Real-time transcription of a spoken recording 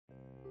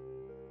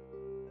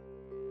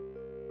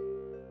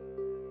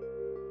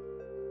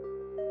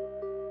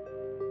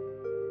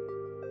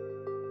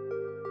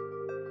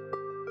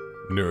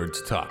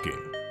Nerds Talking,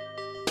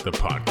 the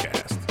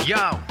podcast.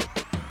 Yo,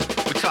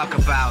 we talk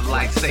about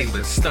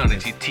lightsabers,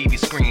 stunning your TV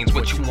screens,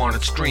 what you want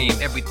to stream,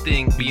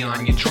 everything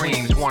beyond your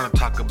dreams. Want to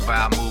talk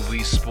about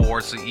movies,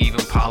 sports, or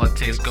even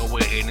politics? Go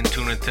ahead and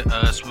tune into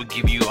us, we'll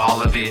give you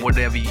all of it.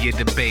 Whatever you're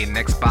debating,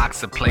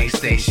 Xbox or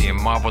PlayStation,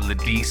 Marvel or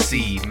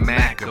DC,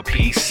 Mac or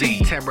PC.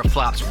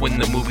 Teraflops when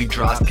the movie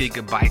drops,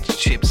 gigabytes,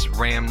 chips,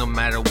 RAM, no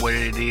matter what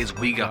it is,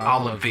 we got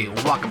all of it.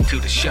 Welcome to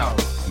the show.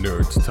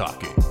 Nerds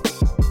Talking,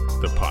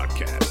 the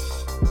podcast.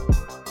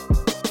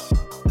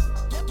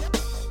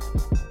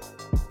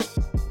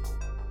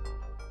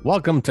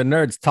 Welcome to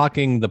Nerds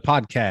Talking, the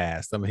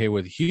podcast. I'm here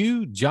with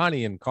Hugh,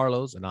 Johnny, and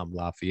Carlos, and I'm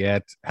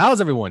Lafayette. How's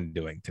everyone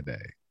doing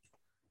today?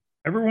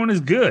 Everyone is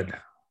good.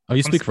 Oh,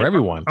 you speak for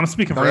everyone. I'm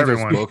speaking for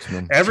everyone.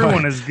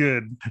 Everyone is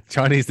good.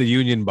 Johnny's the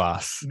union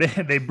boss.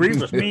 They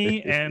briefed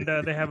me, and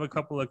they have a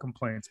couple of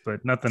complaints,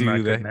 but nothing I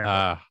couldn't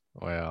handle.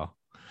 Well,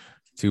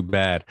 too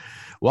bad.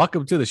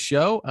 Welcome to the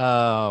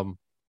show.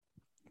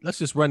 Let's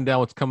just run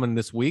down what's coming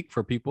this week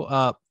for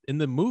people. In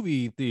the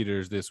movie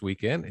theaters this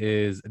weekend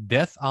is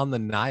Death on the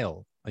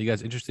Nile. Are you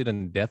guys interested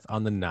in Death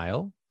on the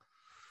Nile?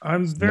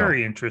 I'm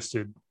very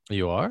interested.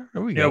 You are?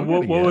 Yeah.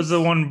 What was the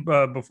one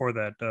before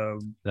that?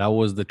 That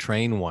was the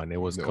train one.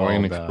 It was called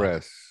Orient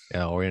Express.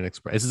 Yeah, Orient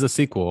Express. This is a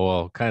sequel.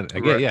 Well, kind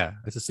of. Right. Yeah,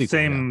 it's a sequel.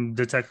 Same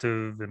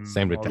detective and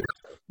same detective.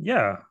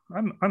 Yeah,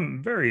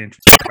 I'm very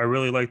interested. I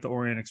really like the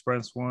Orient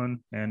Express one,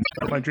 and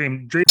my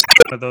dream one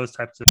of those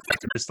types of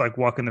just like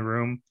walk in the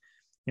room,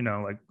 you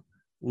know, like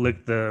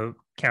lick the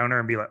counter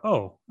and be like,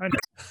 oh, I know.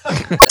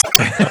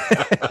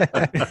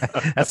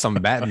 That's some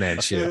Batman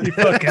shit. You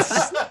fucking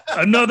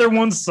another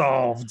one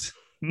solved.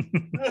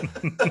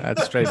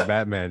 That's straight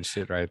Batman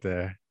shit right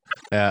there.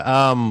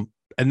 Yeah.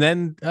 And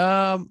then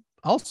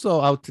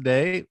also out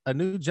today, a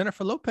new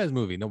Jennifer Lopez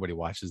movie. Nobody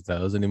watches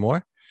those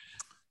anymore.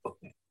 Oh,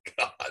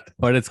 God.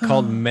 But it's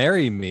called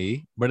Marry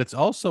Me, but it's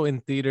also in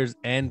theaters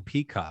and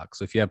Peacock.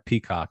 So if you have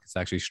Peacock, it's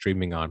actually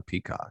streaming on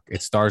Peacock.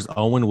 It stars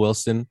Owen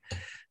Wilson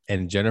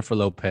and Jennifer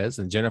Lopez,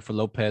 and Jennifer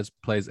Lopez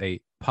plays a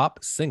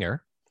pop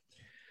singer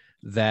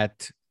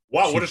that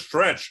what a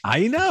stretch.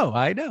 I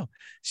know.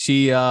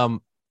 She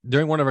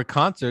during one of her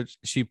concerts,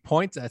 she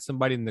points at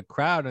somebody in the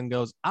crowd and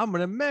goes, "I'm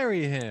gonna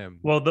marry him."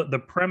 Well, the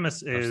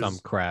premise is some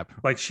crap.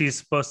 Like she's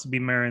supposed to be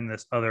marrying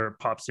this other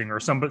pop singer or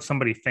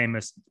somebody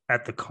famous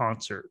at the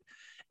concert,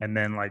 and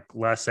then like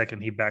last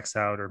second he backs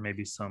out, or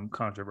maybe some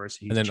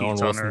controversy. And then Owen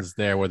Wilson's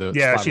there where the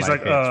she's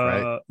like, hits,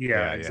 right?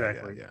 yeah,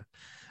 exactly. Yeah.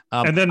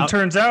 And then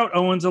turns out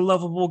Owen's a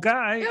lovable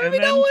guy. Yeah, and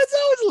then, Owen's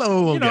a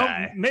lovable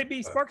guy.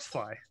 Maybe sparks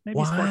fly.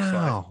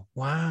 Wow.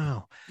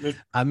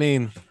 I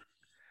mean,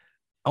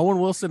 Owen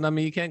Wilson. I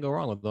mean, you can't go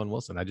wrong with Owen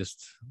Wilson.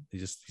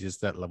 He's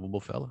just that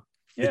lovable fella.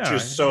 Yeah, it's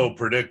just so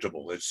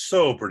predictable. It's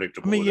so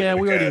predictable. I mean, yeah,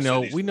 we already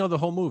know. We know the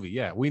whole movie.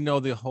 Yeah, we know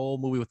the whole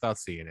movie without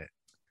seeing it.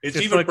 It's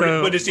even, like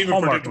but it's even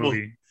Hallmark predictable.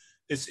 Movie.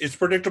 It's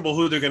predictable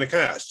who they're going to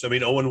cast. I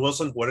mean, Owen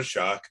Wilson, what a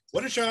shock.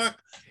 What a shock.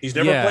 He's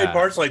never played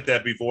parts like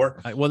that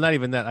before. Well, not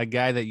even that. A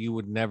guy that you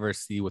would never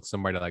see with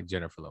somebody like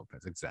Jennifer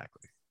Lopez.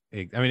 Exactly.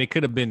 I mean, it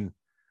could have been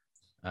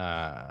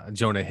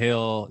Jonah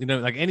Hill, you know,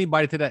 like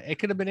anybody to that. It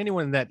could have been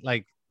anyone in that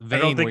like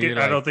vein.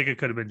 I don't think it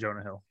could have been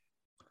Jonah Hill.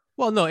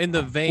 Well, no, in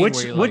the vein.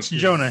 Which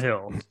Jonah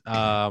Hill? The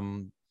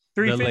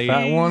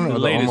fat one, or the the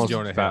latest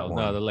Jonah fat Hill.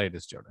 one? No, the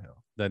latest Jonah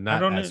Hill. The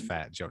not as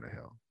fat Jonah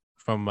Hill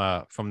from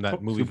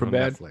that movie from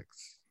Superbad? Netflix.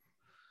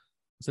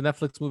 What's the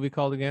Netflix movie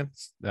called again?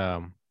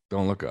 Don't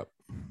Look Up.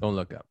 Don't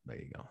Look Up. There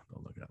you go.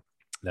 Don't Look Up.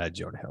 That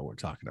Jonah Hill we're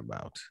talking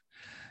about.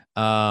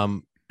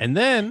 And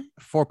then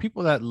for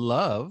people that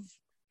love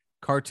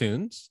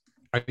cartoons,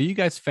 are you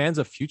guys fans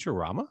of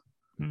Futurama?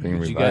 Being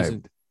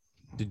revived.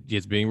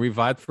 It's being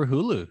revived for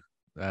Hulu.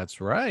 That's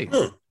right.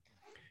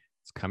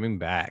 It's coming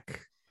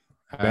back.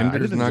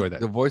 Bender's not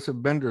the voice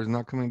of Bender is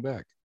not coming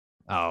back.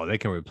 Oh, they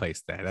can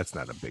replace that. That's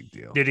not a big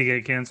deal. Did he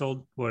get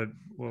canceled? What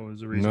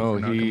was the reason for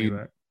not coming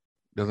back?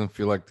 Doesn't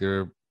feel like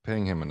they're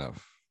paying him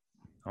enough.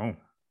 Oh,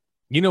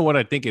 you know what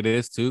I think it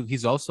is too?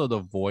 He's also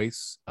the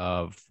voice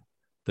of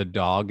the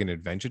dog in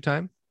Adventure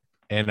Time.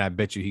 And I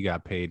bet you he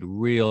got paid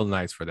real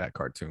nice for that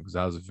cartoon because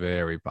that was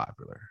very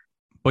popular.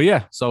 But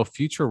yeah, so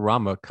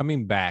Futurama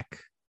coming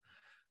back.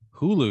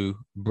 Hulu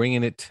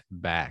bringing it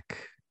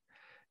back.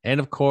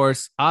 And of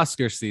course,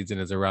 Oscar season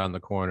is around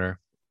the corner.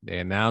 They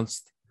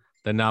announced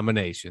the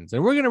nominations.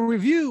 And we're going to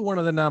review one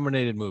of the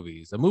nominated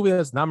movies. A movie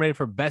that's nominated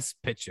for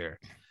Best Picture.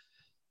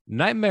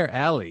 Nightmare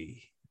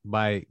Alley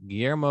by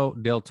Guillermo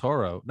del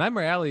Toro.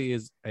 Nightmare Alley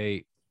is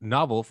a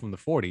novel from the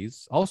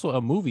 40s, also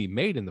a movie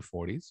made in the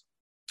 40s,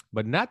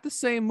 but not the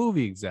same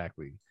movie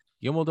exactly.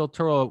 Guillermo del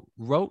Toro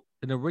wrote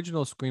an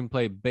original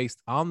screenplay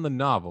based on the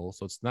novel,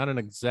 so it's not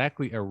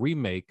exactly a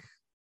remake,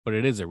 but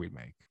it is a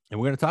remake. And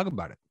we're going to talk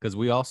about it because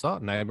we all saw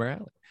Nightmare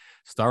Alley,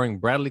 starring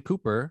Bradley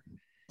Cooper,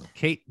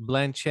 Cate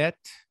Blanchett,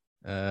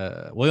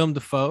 William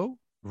Dafoe,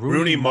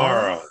 Rooney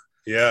Mara.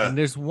 Yeah. And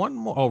there's one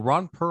more.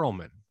 Ron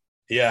Perlman.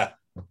 Yeah.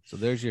 So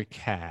there's your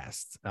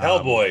cast.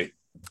 Hellboy.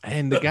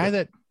 And the guy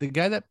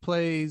that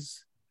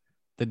plays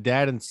the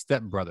dad in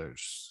Step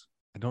Brothers.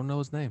 I don't know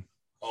his name.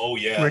 Oh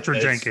yeah,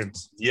 Richard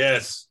Jenkins.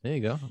 Yes. There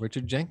you go,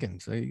 Richard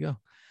Jenkins. There you go.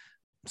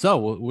 So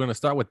we're gonna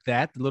start with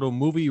that little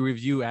movie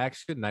review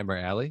action. Nightmare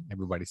Alley.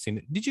 Everybody's seen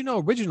it. Did you know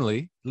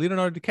originally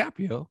Leonardo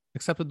DiCaprio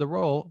accepted the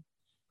role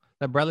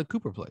that Bradley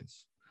Cooper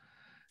plays,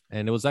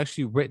 and it was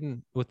actually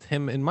written with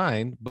him in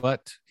mind,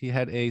 but he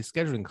had a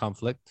scheduling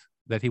conflict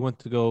that he went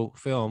to go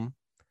film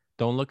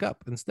Don't Look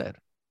Up instead.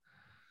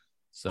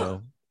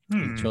 So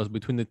he chose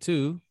between the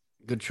two.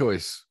 Good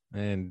choice.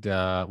 And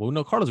well,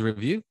 no, Carlos'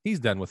 review. He's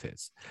done with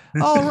his.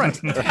 All right.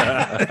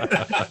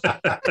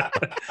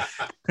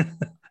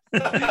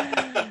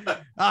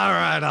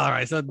 All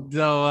right. So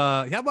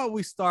how about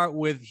we start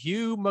with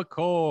Hugh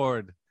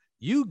McCord?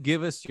 You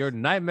give us your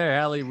Nightmare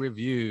Alley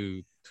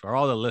review for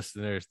all the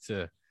listeners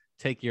to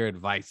take your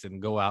advice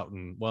and go out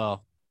and,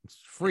 well, it's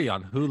free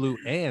on Hulu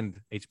and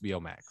HBO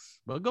Max.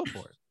 But go for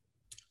it.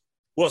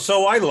 Well,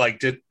 so I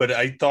liked it, but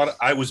I thought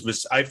I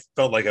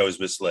felt like I was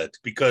misled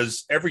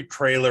because every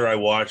trailer I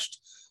watched,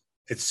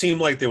 it seemed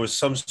like there was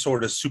some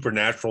sort of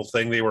supernatural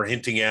thing they were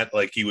hinting at,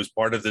 like he was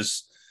part of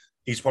this.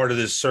 He's part of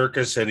this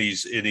circus, and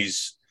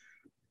he's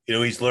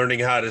learning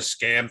how to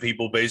scam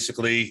people,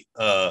 basically,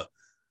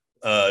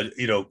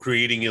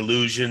 creating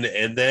illusion.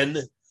 And then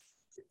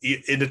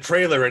in the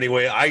trailer,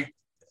 anyway,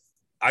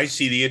 I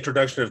see the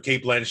introduction of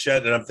Cate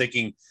Blanchett, and I'm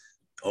thinking,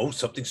 oh,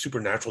 something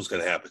supernatural is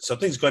going to happen.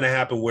 Something's going to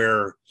happen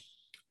where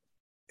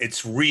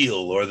it's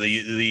real, or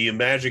the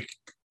magic,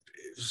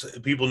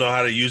 people know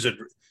how to use it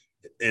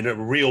in a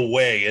real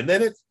way. And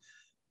then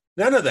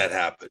none of that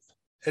happened.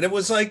 And it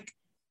was like,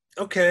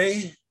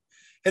 okay.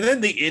 And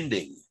then the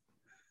ending,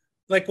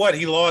 like what?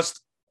 He lost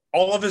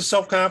all of his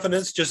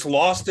self-confidence, just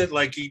lost it.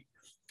 Like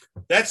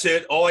that's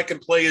it. All I can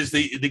play is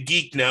the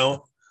geek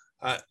now.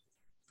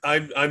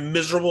 I'm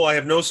miserable. I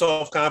have no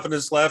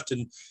self-confidence left.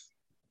 And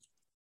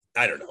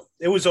I don't know.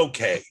 It was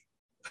okay.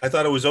 I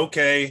thought it was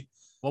okay.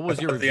 What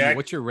was your review?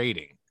 What's your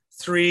rating?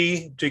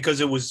 3,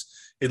 because it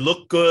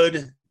looked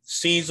good.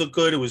 Scenes looked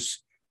good. It was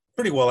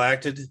pretty well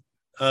acted.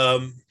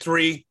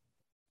 3.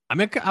 I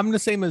mean, I'm the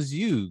same as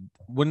you.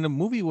 When the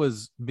movie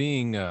was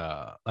being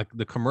like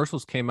the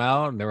commercials came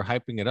out and they were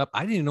hyping it up,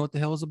 I didn't know what the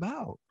hell it was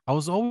about. I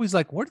was always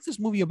like, what is this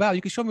movie about?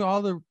 You can show me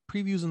all the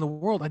previews in the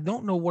world. I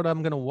don't know what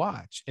I'm going to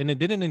watch. And it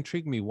didn't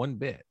intrigue me one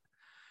bit.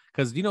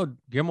 Because,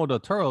 Guillermo del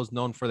Toro is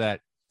known for that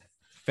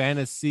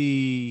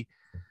fantasy,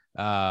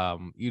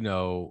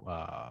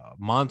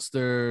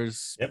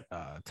 monsters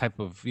type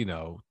of, thing.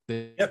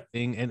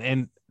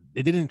 And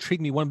it didn't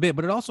intrigue me one bit,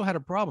 but it also had a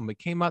problem. It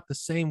came out the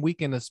same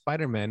weekend as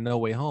Spider-Man No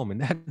Way Home,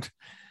 and that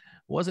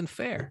wasn't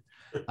fair.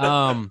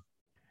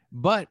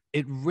 But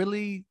it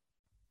really,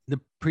 the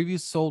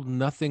previews sold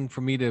nothing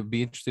for me to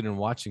be interested in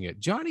watching it.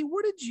 Johnny,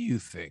 what did you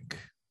think?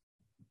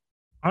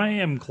 I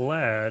am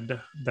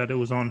glad that it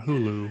was on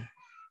Hulu,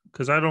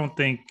 because I don't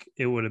think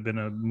it would have been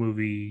a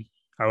movie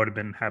I would have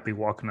been happy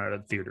walking out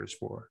of theaters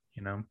for.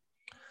 It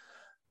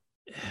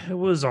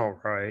was all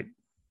right.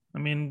 I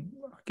mean,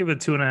 I'll give it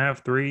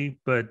 2.5, 3,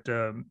 but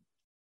I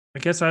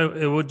guess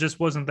just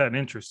wasn't that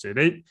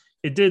interested.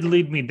 It did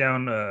lead me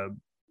down a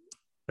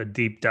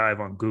deep dive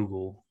on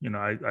Google.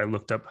 I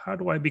looked up, how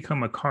do I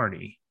become a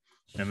carny?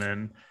 And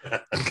then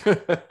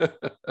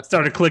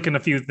started clicking a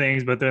few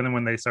things, but then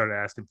when they started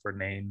asking for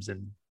names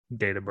and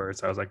date of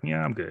births, I was like,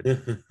 yeah, I'm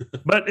good.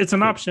 But it's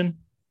an option.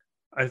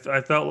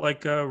 I felt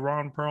like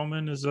Ron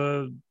Perlman is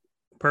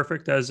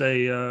perfect as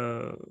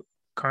a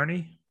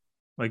carny.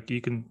 Like,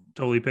 you can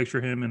totally picture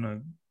him in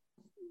a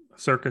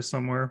circus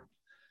somewhere,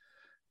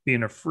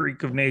 being a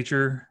freak of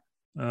nature.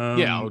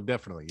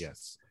 Definitely,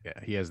 yes. Yeah,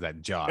 he has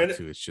that jaw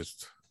too. It's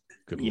just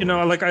good.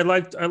 I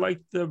liked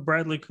the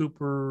Bradley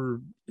Cooper,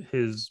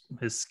 his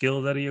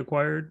skill that he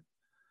acquired.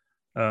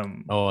 As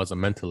a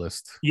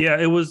mentalist. Yeah,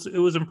 it was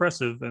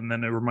impressive, and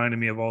then it reminded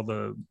me of all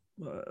the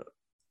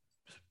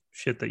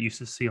shit that you used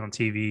to see on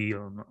TV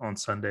on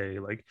Sunday.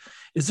 Like,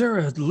 is there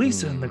a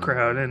Lisa in the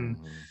crowd? And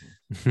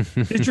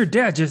did your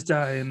dad just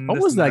die? And what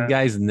was that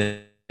guy's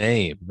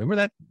name?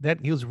 Remember that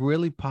he was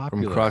really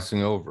popular from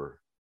Crossing Over.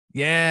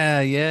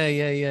 Yeah.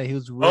 He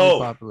was really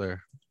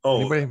popular.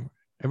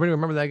 Everybody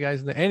remember that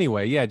guy's name?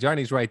 Anyway, yeah,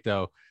 Johnny's right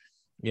though.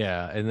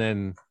 Yeah, and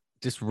then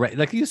just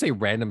like you say,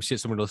 random shit.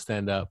 Someone will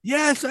stand up.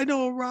 Yes, I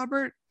know,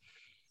 Robert.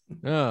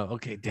 Oh,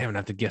 okay. Damn it, I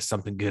have to guess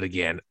something good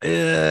again.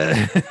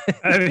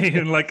 I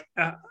mean, like,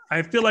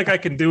 I feel like I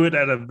can do it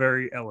at a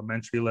very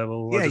elementary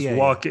level.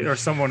 Walk in, or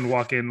someone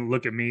walk in,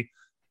 look at me.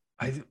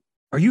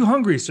 Are you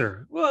hungry,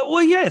 sir?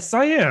 Well, yes,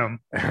 I am.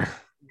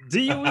 Do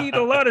you eat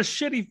a lot of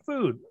shitty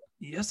food?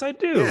 Yes, I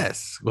do.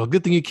 Yes. Well,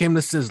 good thing you came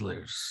to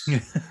Sizzlers.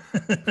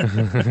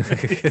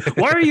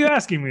 Why are you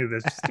asking me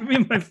this? Just give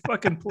me my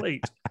fucking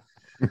plate.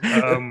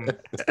 It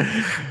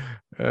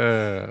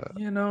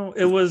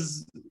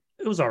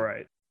was all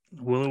right.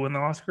 Will it win the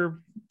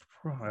Oscar?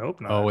 I hope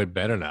not. Oh, it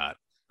better not.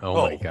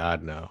 Oh my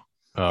God, no.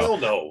 Hell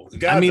no.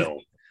 God,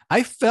 no.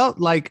 I felt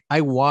like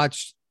I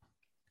watched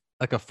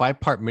like a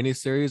 5-part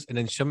miniseries, and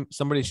then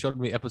somebody showed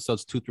me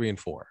episodes 2, 3, and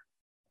 4.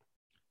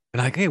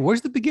 And like, hey,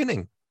 where's the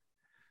beginning?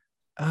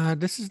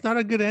 This is not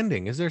a good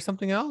ending. Is there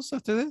something else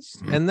after this?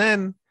 And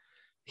then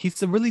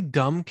he's a really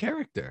dumb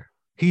character.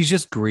 He's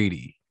just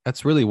greedy.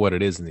 That's really what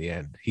it is in the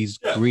end. He's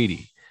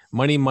greedy.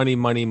 Money, money,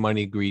 money,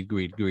 money, greed,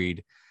 greed,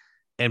 greed.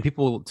 And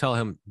people tell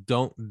him,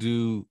 don't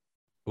do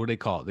what do they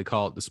call it? They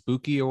call it the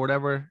spooky or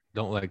whatever.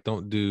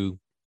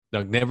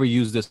 Never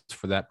use this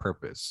for that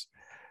purpose.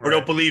 Or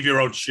don't believe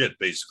your own shit,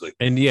 basically.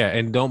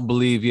 And don't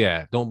believe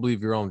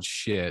your own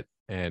shit.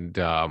 And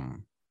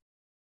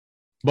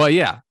but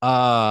yeah,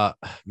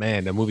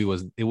 man, the movie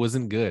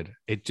wasn't good.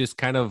 It just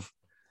kind of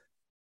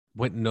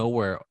went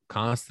nowhere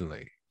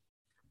constantly.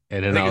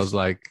 And then I was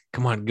like,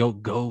 come on,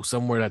 go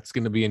somewhere that's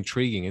gonna be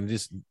intriguing. And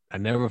I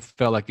never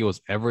felt like it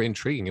was ever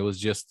intriguing. It was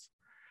just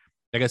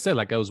like I said,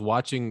 like I was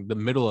watching the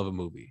middle of a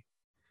movie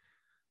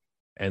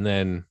and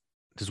then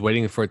just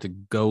waiting for it to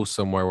go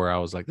somewhere where I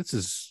was like, this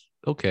is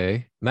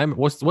okay.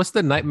 What's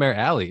the Nightmare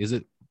Alley? Is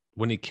it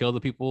when he killed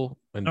the people?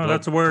 No,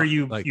 that's where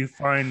you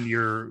find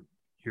your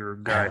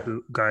guy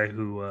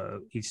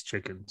who eats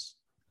chickens.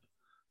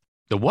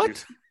 The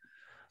what?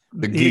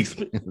 The geek.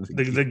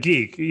 The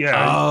geek.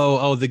 Yeah.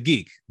 Oh, the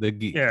geek. The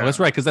geek. Yeah. Oh, that's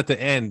right. Because at the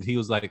end, he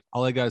was like,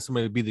 all I got is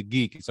somebody to be the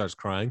geek. He starts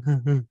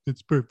crying.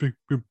 It's perfect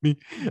for me.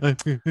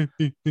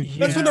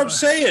 That's what I'm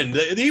saying.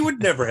 He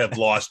would never have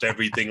lost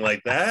everything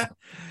like that.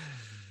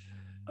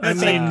 That's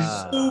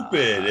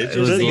stupid. It's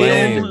just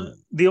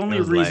the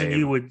only reason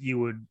you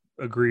would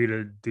agree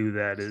to do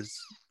that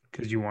is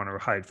because you want to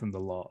hide from the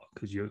law,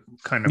 because you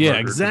kind of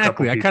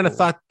exactly. I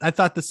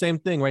thought the same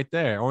thing right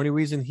there. Only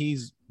reason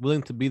he's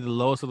willing to be the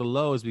lowest of the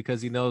low is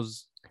because he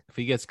knows if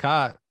he gets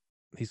caught,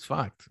 he's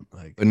fucked.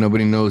 Like, but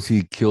nobody knows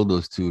he killed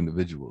those two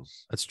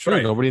individuals. That's true.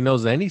 Right. Nobody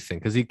knows anything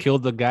because he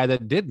killed the guy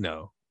that did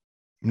know.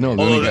 No,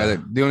 the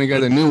only guy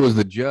that knew was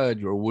the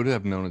judge, or would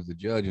have known as the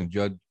judge, and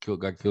judge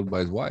got killed by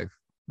his wife.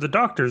 The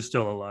doctor's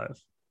still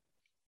alive.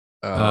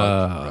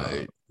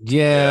 Right.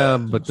 Yeah,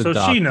 but the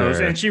doctor, she knows,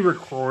 and she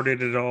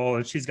recorded it all,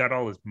 and she's got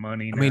all his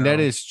money now. I mean,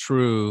 that is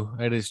true.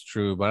 That is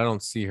true, but I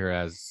don't see her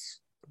as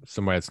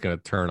somebody that's gonna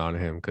turn on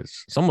him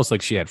because it's almost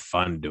like she had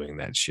fun doing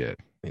that shit,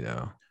 you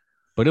know.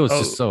 But it was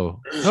just so.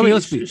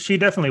 She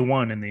definitely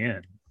won in the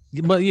end.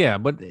 But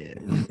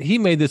he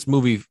made this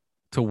movie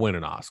to win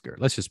an Oscar.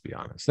 Let's just be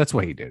honest. That's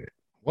why he did it.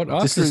 What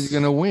Oscar is he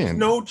gonna win?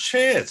 No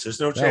chance. There's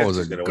no chance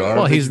he's gonna win.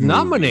 Well, he's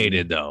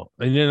nominated though.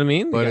 You know what I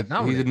mean? But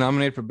he's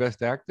nominated for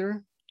Best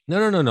Actor. No.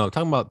 I'm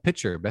talking about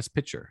best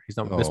picture. He's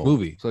not best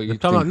movie. So you're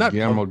talking about not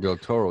Guillermo del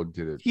Toro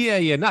did it.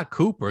 Yeah, not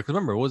Cooper. Because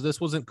remember, this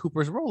wasn't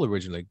Cooper's role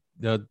originally.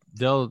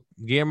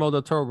 Guillermo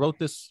del Toro wrote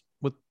this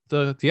with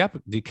the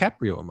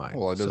DiCaprio in mind.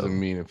 Well, it doesn't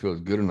mean if it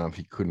was good enough,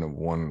 he couldn't have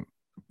won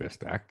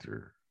Best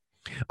Actor.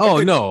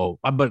 Oh no,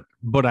 but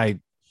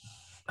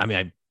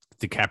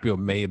DiCaprio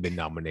may have been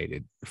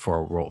nominated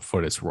for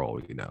this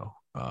role. You know.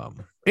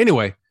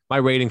 Anyway, my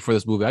rating for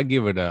this movie, I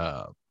give it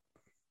a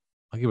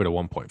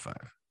 1.5.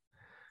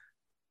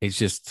 It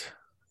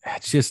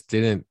just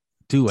didn't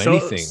do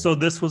anything. So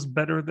this was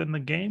better than the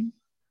game?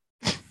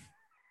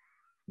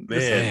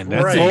 Man,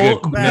 that's right. a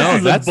good. No,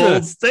 that's a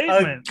bold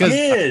statement.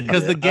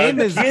 Because the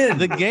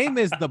game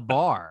is the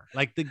bar.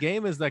 Like the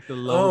game is like the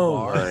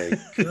low bar. Oh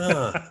my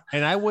god!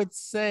 And I would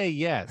say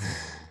yes.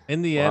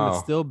 In the end,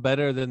 it's still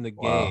better than the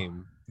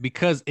game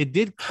because it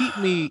did keep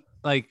me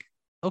like,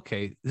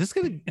 okay, we're just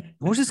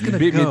gonna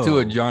beat go. me to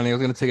it, Johnny. I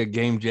was gonna take a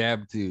game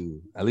jab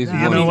too. At least you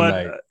know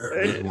what?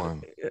 Come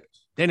on.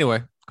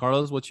 Anyway,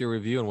 Carlos, what's your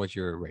review and what's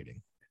your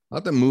rating? I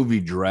thought the movie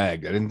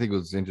dragged. I didn't think it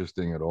was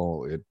interesting at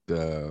all. And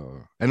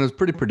it was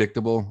pretty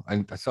predictable.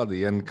 I saw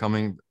the end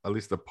coming, at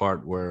least the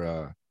part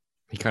where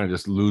he kind of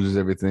just loses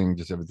everything,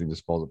 everything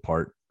just falls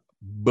apart.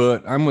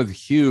 But I'm with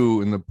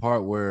Hugh in the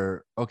part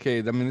where, okay,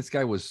 I mean, this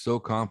guy was so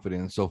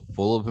confident, so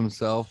full of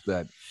himself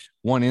that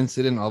one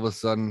incident, all of a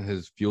sudden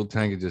his fuel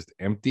tank is just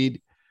emptied.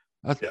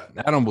 I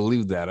don't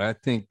believe that. I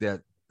think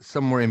that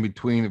somewhere in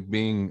between of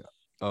being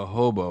a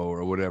hobo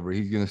or whatever,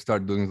 he's going to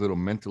start doing his little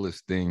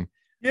mentalist thing.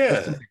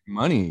 Just to make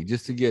money,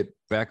 just to get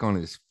back on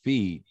his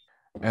feet,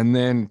 and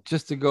then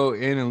just to go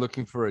in and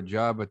looking for a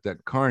job at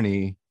that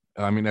carnival,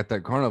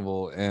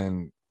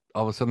 and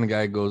all of a sudden the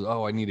guy goes,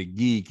 "Oh, I need a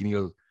geek," and he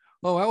goes,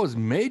 "Oh, I was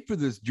made for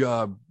this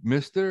job,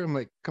 mister." I'm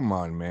like, come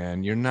on,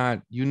 man, you're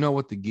not. You know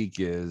what the geek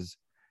is.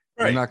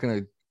 Right. You're not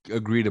going to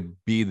agree to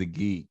be the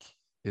geek.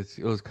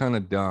 It was kind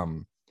of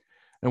dumb,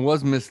 and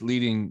was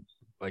misleading.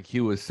 Like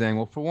he was saying,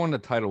 well, for one, the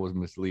title was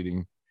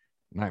misleading,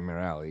 Nightmare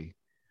Alley.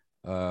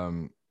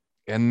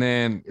 And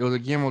then it was a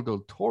Guillermo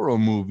del Toro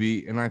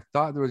movie, and I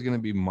thought there was going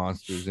to be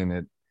monsters in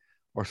it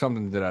or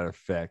something to that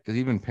effect. Because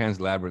even Pan's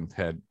Labyrinth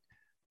had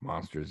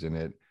monsters in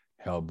it.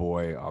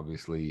 Hellboy,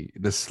 obviously.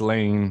 The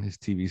Slain, his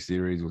TV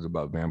series, was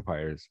about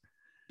vampires.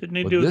 Didn't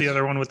he do the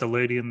other one with the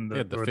lady in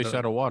the fish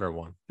out of water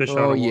one? Fish out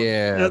of water.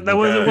 Yeah.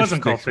 It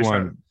wasn't called Fish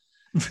one.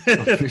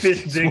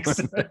 Fish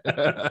dicks.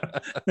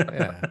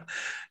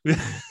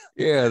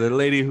 Yeah, the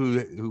lady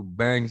who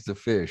bangs the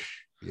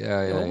fish.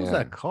 Yeah. What was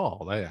that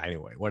called?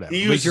 Anyway, whatever.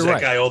 He uses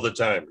that guy all the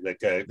time. That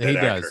guy. He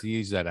does. He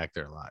uses that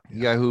actor a lot. The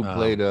guy who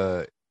played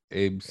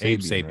Abe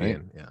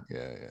Sapien.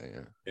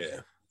 Right?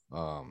 Yeah.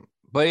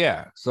 But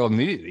yeah, so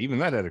even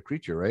that had a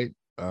creature, right?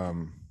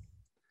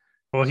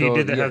 Well, he So,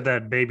 did yeah. have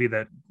that baby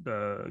that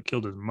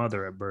killed his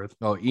mother at birth.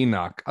 Oh,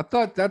 Enoch. I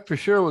thought that for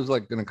sure was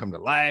like gonna come to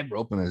life or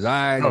open his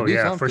eyes. Oh or do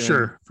yeah, something.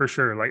 for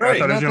sure. Like I Right.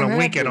 thought he was Nothing gonna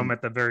wink at him happened.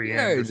 at the very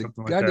Yeah, end or the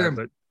something like that. goddamn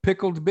But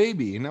pickled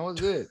baby, and that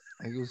was it.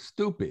 Like, it was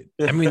stupid.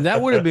 I mean,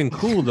 that would have been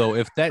cool though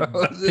if that That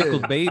was it.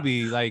 pickled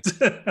baby like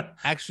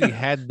actually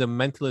had the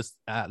mentalist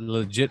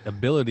legit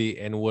ability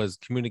and was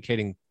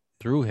communicating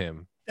through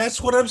him.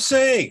 That's what I'm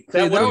saying. See,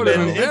 That would that have would've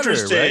been been better,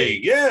 interesting.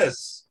 right?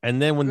 Yes. And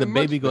then when the Much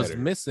baby goes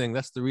better. missing,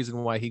 that's the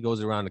reason why he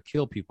goes around to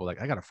kill people.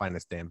 Like, I gotta find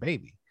this damn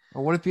baby.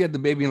 Or what if he had the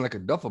baby in like a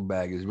duffel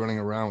bag? He's running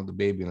around with the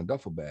baby in a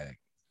duffel bag.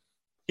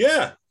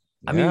 Yeah.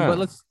 I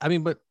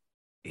mean, but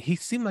he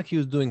seemed like he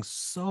was doing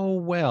so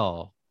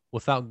well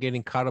without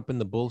getting caught up in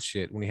the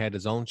bullshit when he had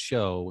his own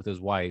show with his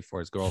wife or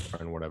his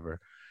girlfriend or whatever.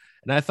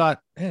 And I thought,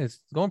 hey, it's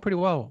going pretty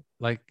well.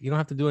 Like, you don't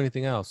have to do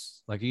anything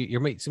else. Like,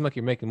 seem like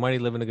you're making money,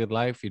 living a good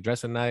life. You're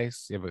dressing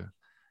nice. You have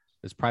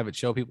this private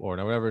show people or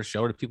whatever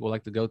show that people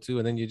like to go to,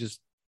 and then you just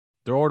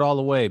throw it all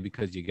away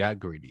because you got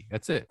greedy.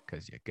 That's it.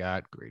 Because you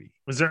got greedy.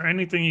 was there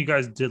anything you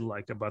guys did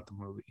like about the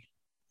movie?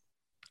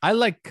 I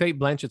like Kate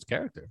Blanchett's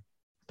character.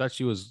 Thought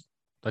she was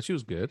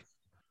good.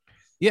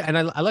 Yeah, and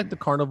I like the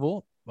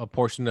carnival a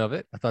portion of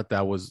it. I thought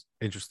that was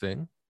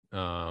interesting.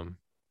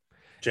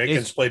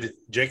 Jenkins played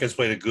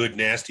a good,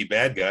 nasty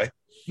bad guy.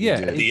 Yeah,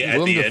 At the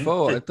Willem end.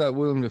 Dafoe. I thought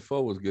Willem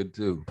Dafoe was good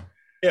too.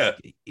 Yeah.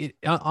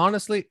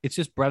 Honestly, it's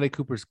just Bradley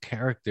Cooper's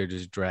character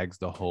just drags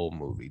the whole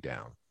movie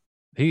down.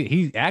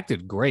 He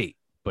acted great,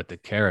 but the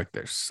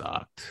character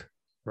sucked.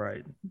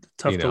 Right,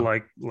 tough You to know.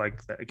 like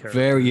that character.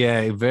 Very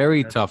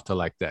Yeah. tough to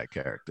like that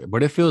character.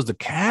 But if it was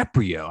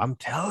DiCaprio, I'm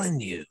telling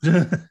you,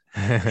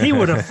 He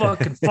would have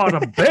fucking fought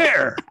a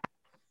bear,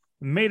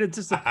 and made it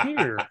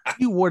disappear.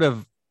 he would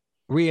have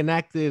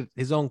reenacted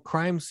his own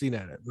crime scene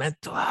at a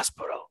mental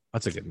hospital.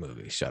 That's a good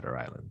movie, Shutter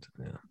Island.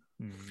 Yeah,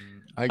 Mm.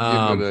 I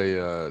give it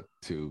a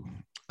 2.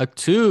 a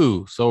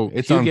 2. So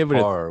It's Hugh on gave it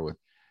par with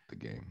the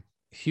game.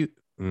 Hugh.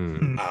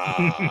 Hmm.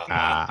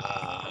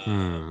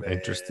 Man.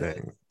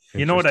 Interesting.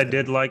 You know what I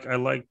Interesting. did like? I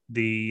liked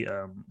the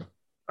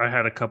I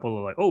had a couple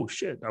of like, oh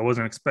shit, I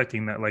wasn't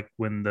expecting that. Like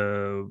when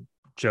the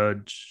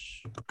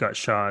judge got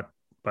shot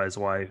by his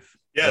wife.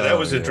 Yeah, that Oh,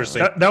 was yeah.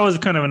 interesting. That was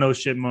kind of an oh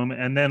shit moment.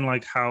 And then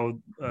like how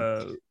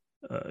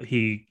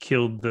he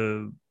killed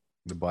the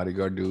The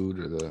bodyguard dude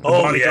or the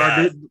Oh, bodyguard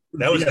yeah. dude.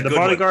 That was Yeah, the the good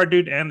one. bodyguard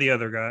dude and the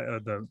other guy,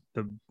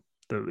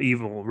 the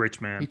evil rich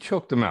he man.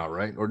 choked him out,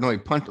 right? Or no, he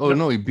punched. Oh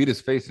no, he beat his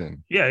face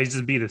in. Yeah, he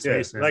just beat his Yeah,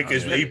 face in. like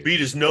he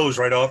beat his nose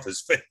right off his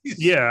face.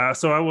 Yeah,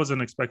 so I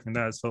wasn't expecting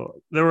that.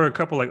 So there were a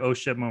couple like oh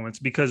shit moments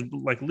because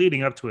like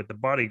leading up to it, the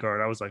bodyguard,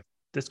 I was like,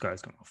 this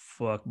guy's gonna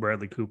fuck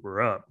Bradley Cooper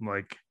up.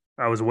 Like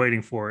I was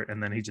waiting for it,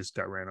 and then he just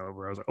got ran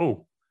over. I was like,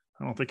 oh,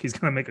 I don't think he's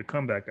gonna make a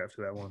comeback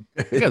after that one.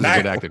 That guy's a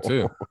good actor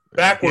too.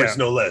 Backwards,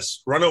 Yeah. no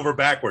less. Run over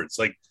backwards,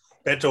 like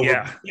bent over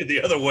Yeah.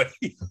 the other way.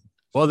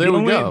 Well, there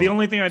we go. The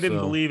only thing I didn't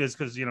So- believe is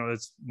because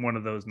it's one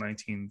of those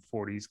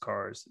 1940s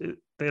cars.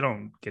 They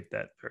don't get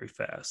that very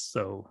fast,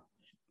 so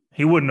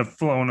he wouldn't have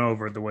flown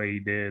over the way he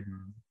did.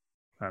 And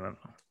I don't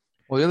know.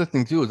 Well, the other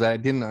thing too is I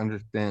didn't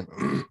understand.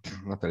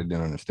 Not that I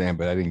didn't understand,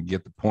 but I didn't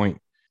get the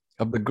point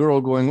of the girl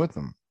going with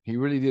him. He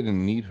really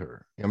didn't need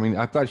her. I mean,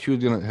 I thought he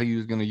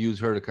was gonna use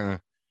her to kind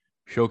of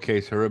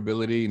showcase her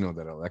ability,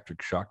 that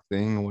electric shock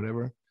thing or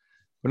whatever.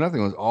 But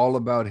nothing. It was all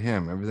about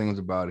him. Everything was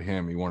about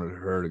him. He wanted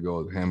her to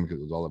go with him because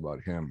it was all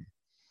about him.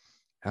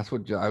 That's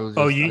what I was.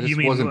 Oh, I you just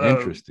mean, wasn't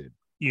interested.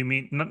 You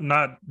mean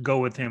not go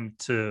with him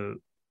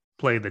to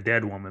play the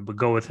dead woman, but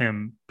go with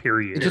him,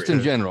 period. Just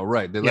in general,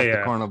 right? They left yeah.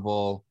 the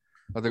carnival.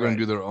 But they're going Right.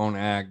 to do their own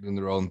act and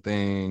their own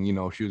thing.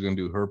 She was going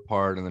to do her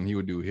part, and then he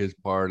would do his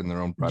part in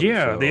their own private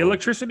Yeah, show. the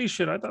electricity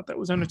shit, I thought that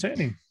was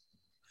entertaining.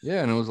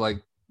 Yeah, and it was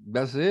like,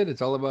 that's it.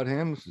 It's all about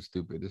him. This is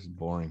stupid. This is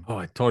boring. Oh,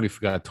 I totally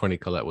forgot Tony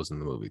Collette was in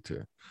the movie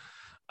too.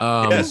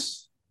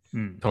 Yes.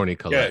 Hmm. Tony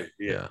Collette.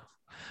 Yeah.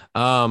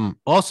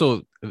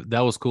 Also,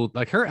 that was cool.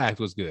 Like her act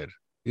was good.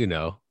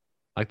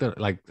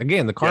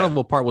 Again, the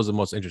carnival part was the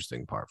most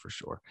interesting part for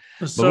sure.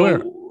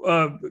 So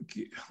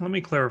let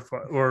me clarify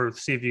or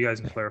see if you guys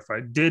can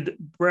clarify. Did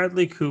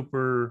Bradley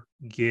Cooper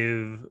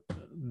give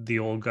the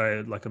old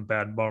guy like a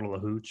bad bottle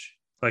of hooch?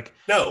 Like,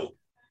 No.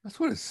 That's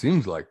what it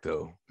seems like,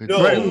 though. It No.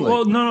 seems right, like-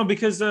 well, no,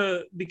 because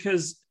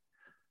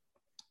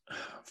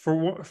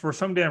for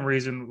some damn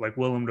reason, like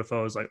Willem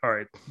Dafoe is like, all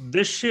right,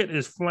 this shit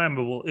is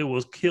flammable. It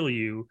will kill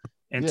you.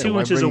 And Yeah, 2 why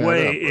inches bring that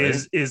away up,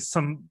 right? is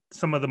some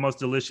of the most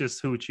delicious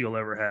hooch you'll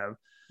ever have.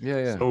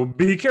 yeah. So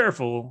be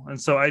careful. And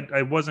so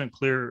I wasn't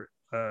clear,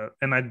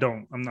 and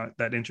I'm not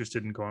that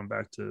interested in going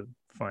back to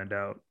find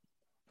out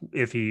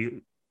if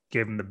he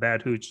gave him the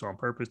bad hooch on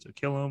purpose to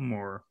kill him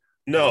or.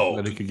 No.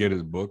 That he could get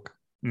his book.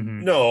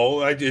 Mhm.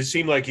 No, it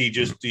seemed like he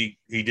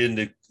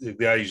didn't. The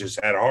guy just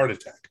had a heart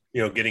attack.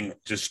 Getting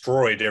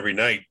destroyed every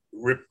night,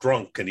 ripped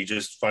drunk, and he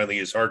just finally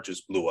his heart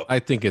just blew up. I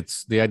think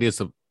it's the idea is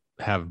to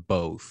have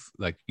both.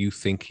 Like you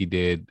think he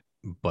did,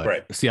 but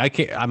Right. see, I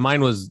can't.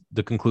 Mine was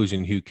the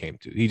conclusion Hugh came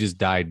to. He just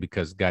died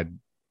because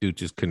dude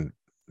just couldn't.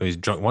 He's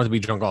drunk. Wanted to be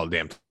drunk all the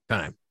damn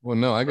time. Well,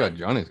 no, I got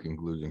Johnny's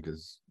conclusion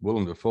because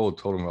Willem Dafoe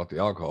told him about the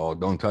alcohol.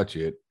 Don't touch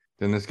it.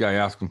 Then this guy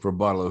asked him for a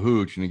bottle of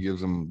hooch, and he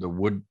gives him the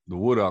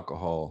wood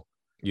alcohol.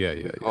 Yeah,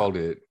 He called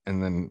it,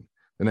 and then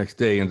the next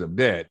day he ends up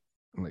dead.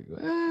 I'm like,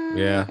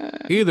 Yeah.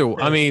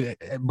 Either, I mean,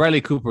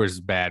 Bradley Cooper is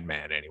a bad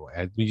man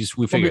anyway.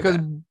 We figured because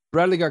that.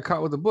 Bradley got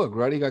caught with the book,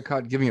 right? He got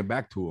caught giving it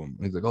back to him.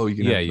 He's like, oh, you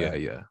can. have it back.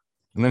 Yeah.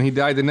 And then he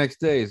died the next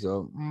day.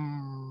 So,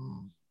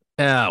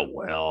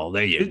 Well,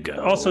 there you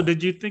go. Also,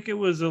 did you think it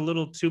was a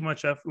little too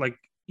much effort? Like,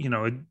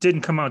 it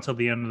didn't come out till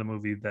the end of the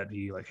movie that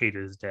he like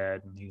hated his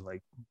dad and he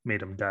like made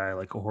him die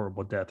like a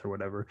horrible death or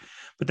whatever.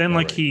 But then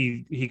like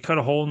he cut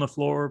a hole in the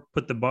floor,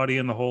 put the body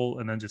in the hole,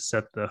 and then just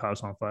set the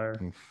house on fire.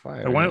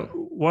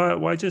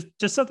 Why just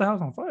set the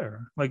house on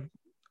fire? Like,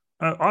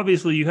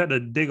 obviously you had to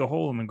dig a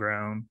hole in the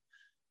ground.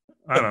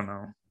 I don't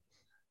know.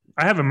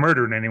 I haven't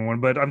murdered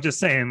anyone, but I'm just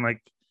saying,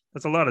 like,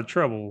 that's a lot of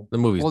trouble. The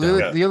movie's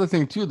well, the other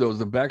thing too, though, is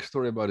the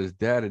backstory about his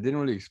dad. It didn't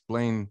really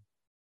explain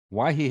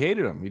why he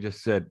hated him. He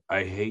just said,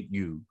 "I hate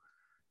you,"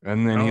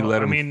 and then he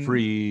let him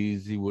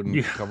freeze. He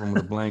wouldn't cover him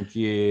with a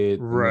blanket.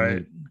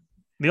 Right.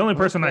 The only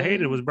person I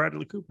hated was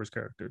Bradley Cooper's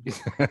character.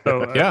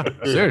 So, yeah,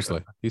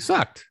 seriously, he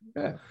sucked.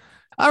 Yeah.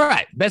 All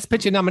right, Best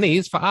Picture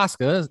nominees for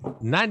Oscars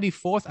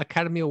 94th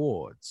Academy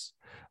Awards.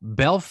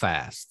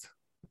 Belfast.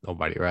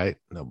 Nobody, right?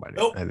 Nobody.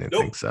 Nope, I didn't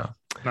think so.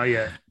 Not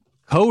yet.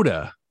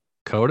 Coda.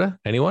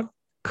 Anyone?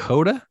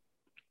 Coda?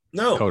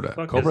 No.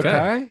 Coda. Cobra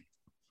Kai?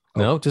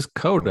 No, just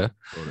Coda.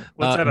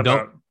 What's that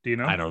about? Do you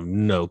know? I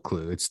don't no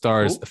clue. It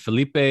stars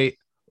Felipe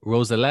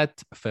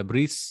Roselette,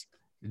 Fabrice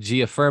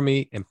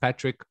Giaffermi, and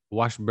Patrick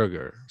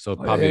Washburger. So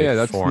probably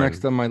that's foreign.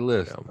 Next on my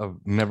list. I've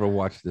never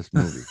watched this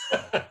movie.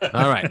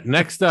 All right,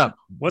 next up.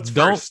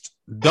 First?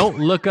 Don't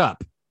Look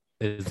Up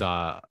is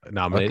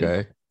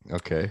nominated.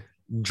 Okay.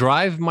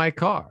 Drive My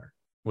Car,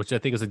 which I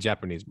think is a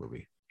Japanese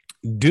movie.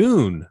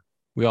 Dune.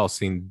 We all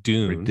seen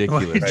Dune.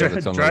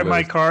 Ridiculous. Drive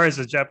My Car is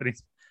a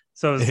Japanese.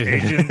 So is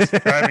Asians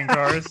driving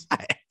cars.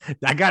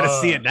 I gotta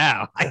see it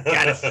now. I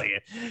gotta see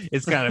it.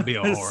 It's gotta be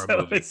a horror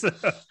movie.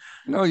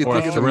 No, you or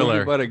think it's a movie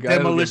about a guy who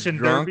gets Demolition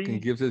drunk Derby?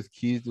 and gives his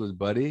keys to his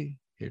buddy?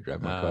 Here,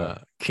 drive my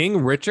car.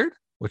 King Richard,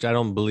 which I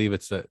don't believe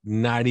it's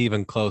not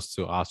even close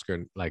to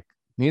Oscar. Like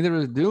neither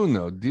is Dune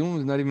though. Dune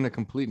is not even a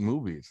complete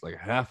movie. It's like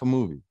half a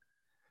movie.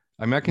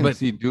 I mean, I can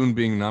see Dune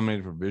being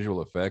nominated for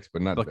visual effects,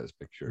 but not Best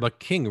Picture. But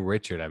King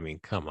Richard, I mean,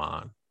 come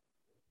on.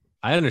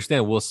 I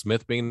understand Will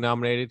Smith being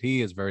nominated.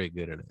 He is very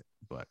good in it,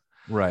 but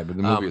right. But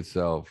the movie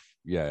itself,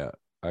 I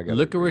got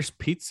Licorice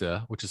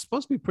Pizza, which is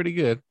supposed to be pretty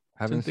good.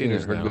 Haven't seen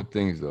it. Heard good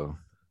things though.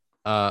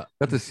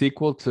 That's a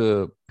sequel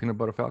to Peanut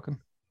Butter Falcon.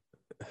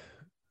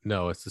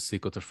 No, it's the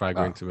sequel to Fried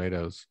Green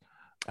Tomatoes.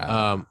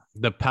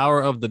 The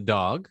Power of the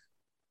Dog,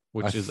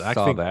 which I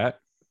think that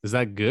is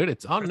that good.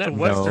 It's on Netflix,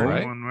 Western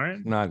right? one, right?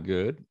 It's not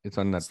good. It's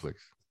on Netflix.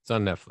 It's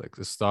on Netflix.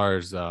 It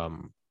stars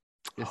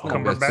it's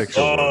Cumberbatch.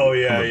 Oh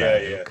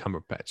yeah.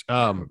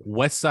 Cumberbatch.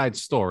 West Side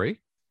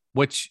Story,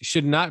 which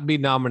should not be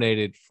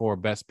nominated for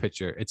Best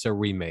Picture. It's a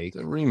remake.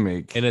 It's a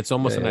remake, and it's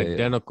almost an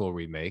identical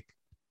remake.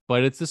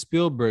 But it's a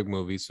Spielberg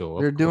movie, so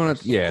they're doing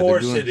it. Yeah, of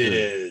course it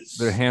is.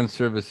 They're hand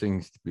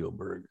servicing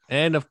Spielberg,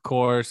 and of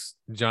course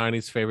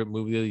Johnny's favorite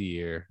movie of the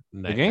year,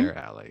 Nightmare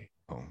Alley.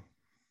 Oh,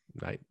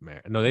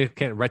 Nightmare! No, they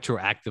can't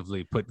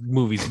retroactively put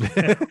movies.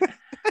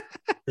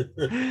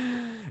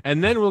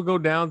 And then we'll go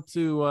down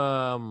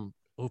to.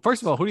 Well,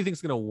 first of all, who do you think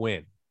is going to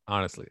win?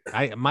 Honestly,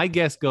 my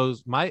guess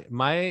goes I'm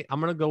going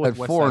to go with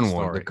West Side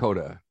Story.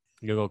 Dakota.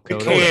 You go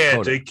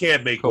Coda. They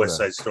can't make Coda. West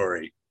Side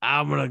Story.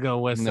 I'm gonna go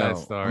West Side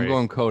Story. I'm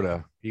going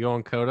Coda. You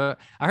going Coda?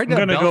 I heard I'm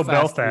that gonna go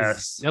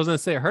Belfast. I was gonna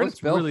say, I heard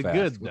it's really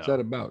good. Though. What's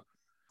that about?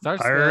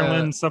 Starts,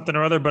 Ireland, something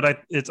or other, but I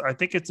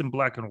think it's in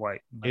black and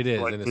white. It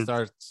is, and it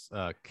starts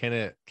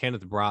Kenneth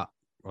Branagh,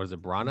 or is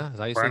it Branagh? Is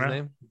that his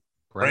name?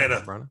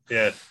 Branagh.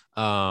 Yeah.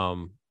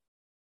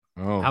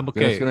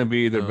 It's gonna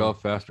be either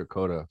Belfast or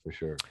Coda for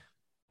sure.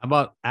 How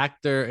about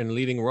actor and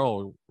leading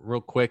role?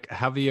 Real quick,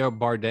 Javier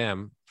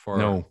Bardem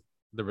for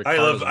the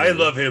Ricardos I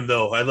love him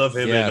though. I love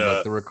him. Yeah,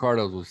 but the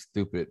Ricardos was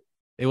stupid.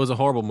 It was a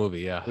horrible movie.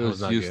 Yeah, it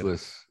was not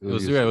useless.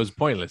 Good. It was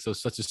pointless. It was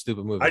such a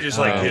stupid movie. I just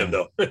like him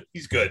though.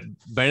 He's good.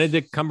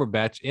 Benedict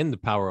Cumberbatch in The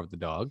Power of the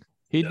Dog.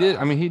 He did.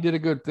 I mean, he did a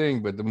good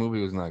thing, but the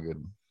movie was not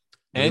good.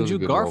 Andrew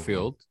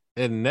Garfield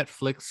in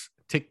Netflix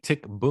Tick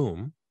Tick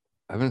Boom.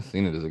 I haven't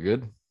seen it. Is it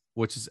good?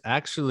 Which is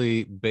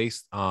actually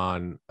based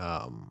on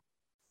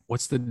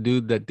what's the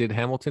dude that did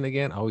Hamilton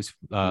again? Always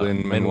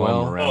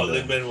Lin-Manuel. Oh,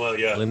 Lin-Manuel,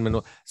 yeah.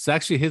 Lin-Manuel. It's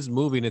actually his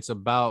movie, and it's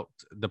about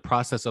the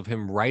process of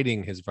him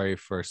writing his very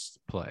first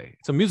play.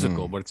 It's a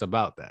musical, but it's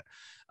about that.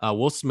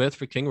 Will Smith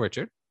for King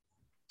Richard,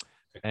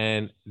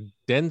 and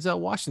Denzel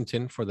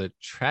Washington for The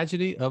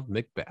Tragedy of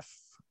Macbeth.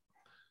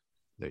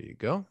 There you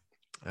go.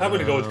 I'm going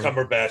to go with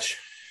Cumberbatch.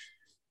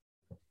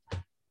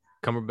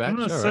 Cumberbatch? I'm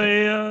going to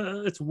say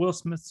it's Will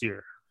Smith's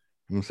year.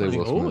 I'm gonna say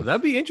Will Smith.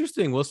 That'd be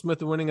interesting. Will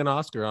Smith winning an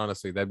Oscar,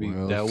 honestly. That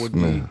would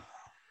be.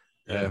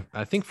 Yeah,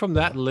 I think from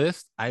that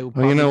list, I would.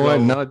 You know what?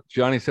 No,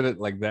 Johnny said it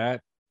like that.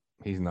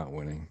 He's not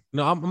winning.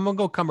 No, I'm gonna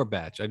go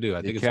Cumberbatch. I do.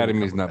 I think the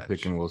Academy's not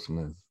picking Will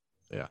Smith.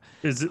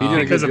 Is it He did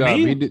a because of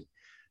me? He did.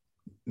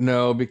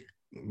 No,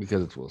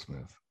 because it's Will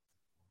Smith.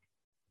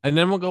 And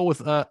then we'll go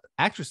with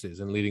actresses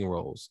in leading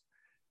roles.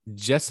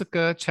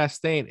 Jessica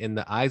Chastain in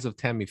The Eyes of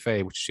Tammy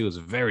Faye, which she was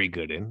very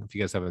good in. If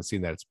you guys haven't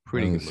seen that, it's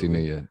pretty I good. haven't seen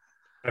movie. it yet.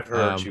 I've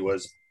heard she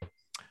was.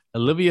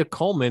 Olivia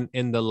Colman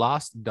in The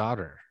Lost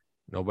Daughter.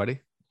 Nobody?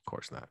 Of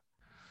course not.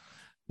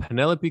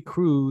 Penelope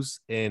Cruz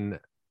in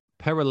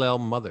Parallel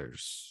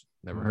Mothers.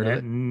 Never heard of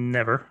it.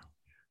 Never.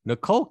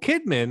 Nicole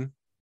Kidman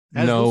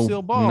as No,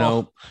 Lucille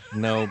Ball.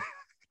 no,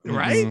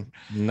 Right?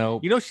 No.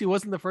 You know, she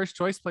wasn't the first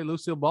choice to play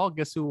Lucille Ball.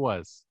 Guess who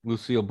was?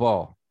 Lucille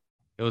Ball.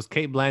 It was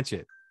Kate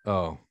Blanchett.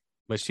 Oh,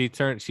 But she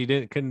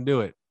couldn't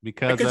do it I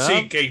because could of,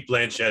 see Kate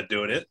Blanchett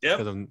doing it. Yep.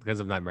 because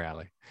of Nightmare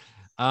Alley.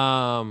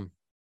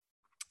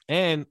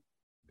 And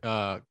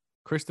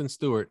Kristen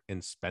Stewart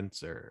in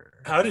Spencer.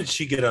 How did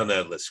she get on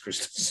that list,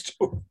 Kristen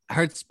Stewart? I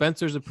heard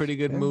Spencer's a pretty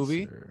good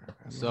movie. Spencer.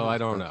 So I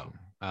don't know.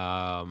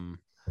 I'm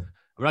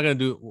not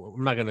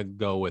gonna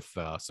go with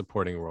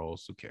supporting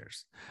roles. Who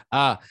cares?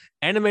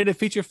 Animated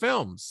feature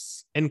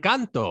films: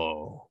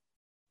 Encanto,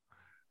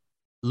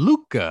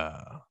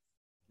 Luca,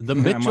 The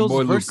My Mitchells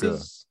boy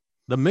versus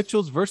the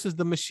Mitchells versus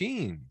the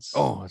Machines.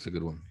 Oh, that's a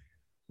good one.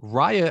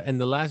 Raya and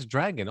the Last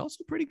Dragon,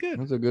 also pretty good.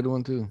 That's a good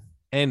one too.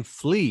 And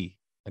Flea.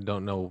 I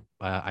don't know.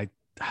 I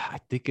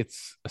think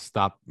it's a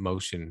stop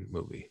motion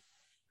movie.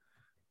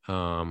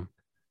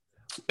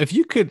 If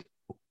you could,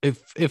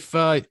 if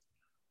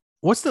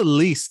what's the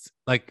least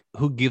like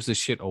who gives a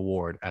shit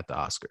award at the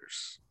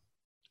Oscars?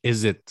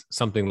 Is it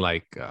something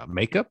like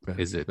makeup?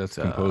 Is it That's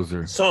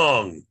composer,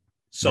 Song.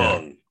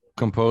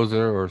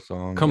 composer or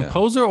song?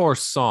 composer or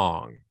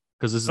song?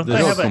 Because this Don't is they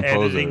know have an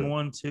composer. editing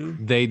one too?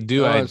 they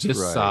do. Oh, I that's just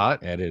right. saw it.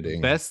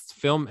 Editing. Best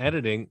film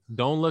editing.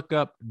 Don't look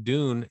up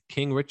Dune,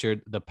 King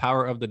Richard, The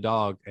Power of the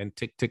Dog, and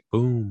Tick Tick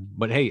Boom.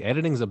 But hey,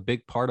 editing's a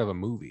big part of a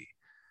movie.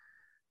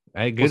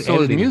 Hey, Well, good so is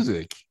editing.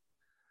 music.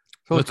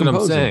 So That's is what I'm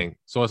composer. saying.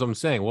 So that's what I'm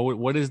saying.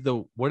 What is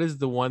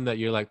the one that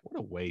you're like, what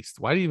a waste?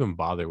 Why do you even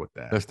bother with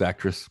that? Best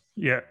actress.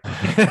 Yeah.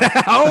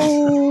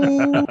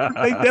 Oh,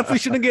 they definitely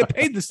shouldn't get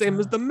paid the same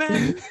as the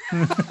men.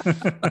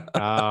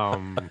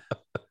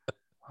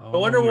 I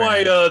wonder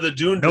why the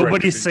Dune director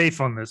Nobody's didn't-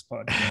 safe on this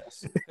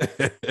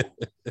podcast.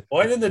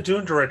 Why didn't the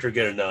Dune director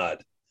get a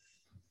nod?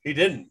 He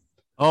didn't.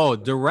 Oh,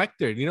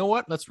 director. You know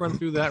what? Let's run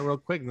through that real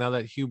quick now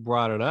that Hugh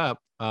brought it up.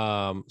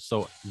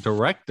 So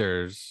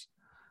directors.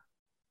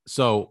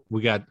 So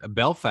we got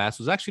Belfast,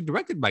 was actually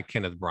directed by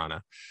Kenneth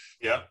Branagh.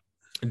 Yeah.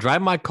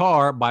 Drive My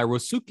Car by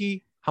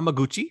Rosuke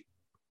Hamaguchi.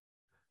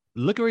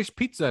 Licorice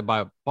Pizza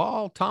by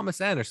Paul Thomas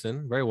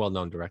Anderson, very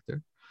well-known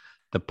director.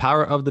 The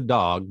Power of the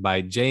Dog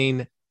by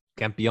Jane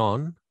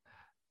Campion.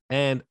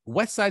 And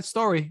West Side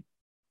Story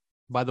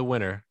by the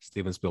winner,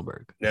 Steven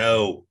Spielberg.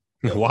 No.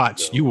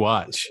 Watch. No. You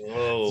watch.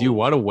 Oh, You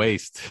what a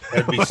waste.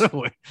 That'd be- What a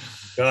wa-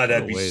 God, that'd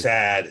What a be waste.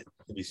 sad. It'd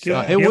be Give,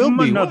 sad. It give will him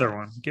be. another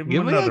one. Give him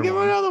Give me another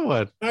one. another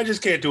one. I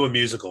just can't do a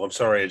musical. I'm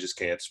sorry, I just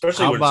can't.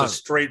 Especially How when about- it's a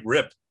straight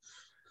rip.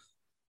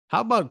 How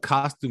about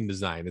costume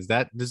design? Is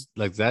that just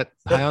like that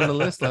high on the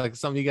list? Like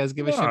something you guys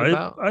give a No, shit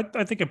about?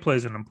 I think it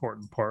plays an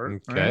important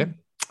part. Okay. right?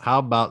 How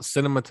about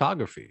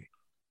cinematography?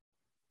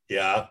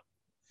 Yeah.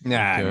 Nah,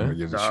 I Okay. never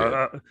give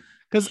a shit.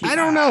 Because I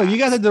don't know. You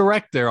got a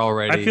director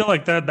already. I feel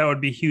like that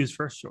would be Hugh's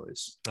first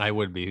choice. I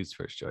would be whose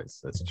first choice.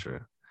 That's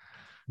true.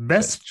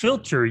 Best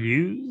filter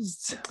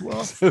used.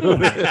 Well,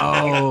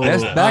 Oh,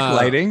 Best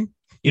backlighting.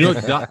 You know,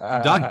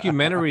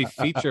 documentary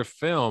feature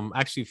film.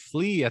 Actually,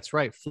 Flea. That's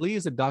right. Flea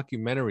is a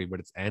documentary, but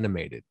it's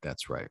animated.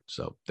 That's right.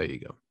 So there you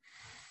go.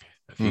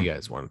 If you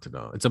guys wanted to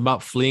know, it's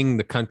about fleeing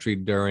the country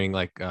during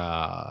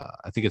I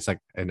think it's like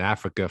in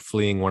Africa,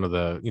 fleeing one of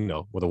the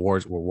where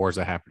wars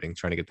are happening,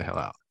 trying to get the hell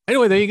out.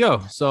 Anyway, there you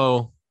go.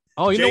 So,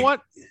 you know Jake-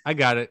 what? I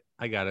got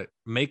it.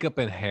 Makeup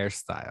and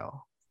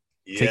hairstyle.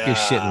 Take your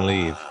shit and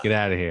leave. Get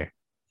out of here.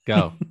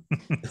 Go.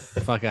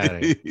 Fuck out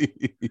of here.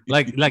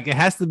 Like it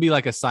has to be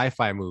like a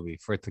sci-fi movie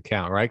for it to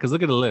count, right? Because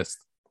look at the list.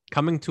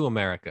 Coming to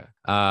America.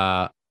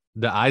 The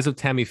Eyes of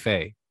Tammy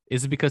Faye.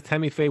 Is it because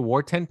Tammy Faye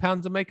wore 10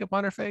 pounds of makeup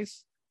on her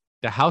face?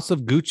 The House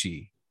of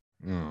Gucci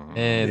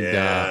and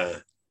Yeah.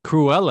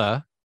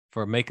 Cruella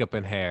for makeup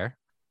and hair,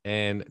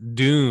 and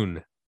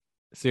Dune.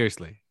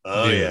 Seriously.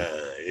 Oh Dune.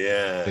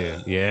 yeah.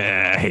 Dune.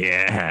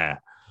 Yeah.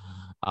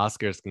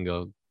 Oscars can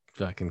go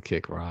fucking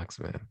kick rocks,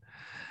 man.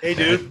 Hey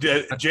dude,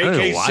 I don't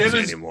J.K. even watch it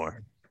Simmons.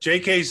 anymore.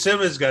 J.K.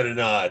 Simmons got a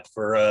nod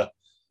for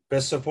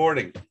best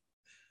supporting.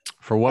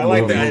 For what I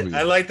like movie? that. movie?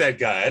 I like that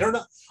guy. I don't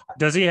know.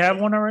 does he have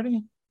one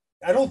already?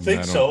 I don't think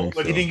I don't so. think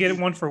but He didn't get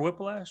one for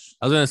Whiplash.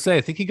 I was gonna say,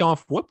 I think he got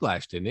off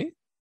Whiplash, didn't he?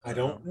 I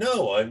don't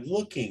know. I'm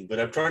looking, but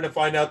I'm trying to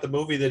find out the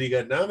movie that he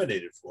got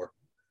nominated for.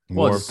 Well,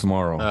 War of it's,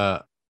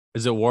 Tomorrow.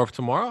 Is it War of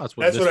Tomorrow? That's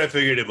this- what I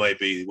figured it might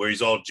be, where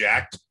he's all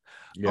jacked.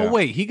 Yeah. Oh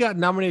wait, he got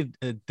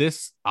nominated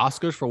this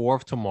Oscars for War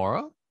of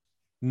Tomorrow?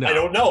 No, I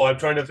don't know. I'm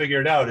trying to figure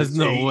it out. There's It's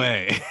no a-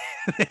 way.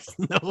 There's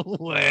no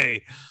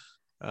way.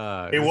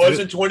 It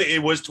wasn't 20.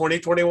 It was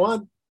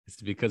 2021.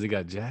 It's because he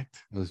got jacked.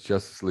 It was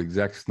Justice League,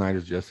 Zack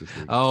Snyder's Justice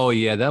League. Oh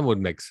yeah, that would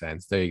make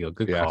sense. There you go.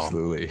 Good yeah, call.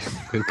 absolutely.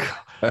 Good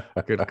call.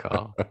 Good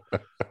call.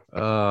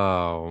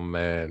 Oh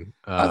man,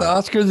 Are the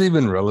Oscars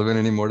even relevant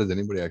anymore? Does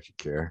anybody actually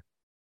care?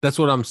 that's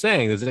what I'm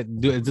saying.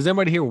 Does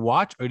anybody here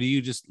watch, or do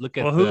you just look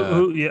at Well,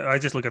 who? Yeah, I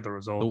just look at the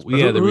results. But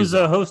yeah, the who's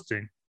results.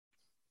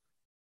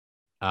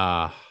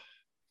 hosting?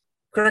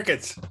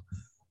 Crickets.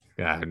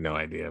 I have no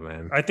idea,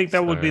 man. I think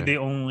that would be Sorry. the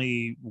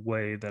only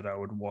way that I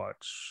would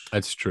watch.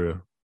 That's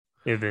true.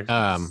 If it,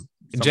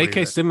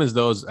 J.K. Simmons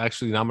though is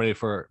actually nominated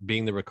for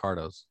being the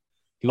Ricardos.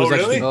 He was Oh,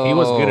 really? actually he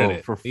was good at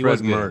it. For He was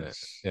Fred good at it.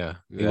 Mertz. Yeah,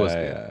 he Yeah, was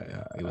good.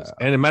 yeah. He was.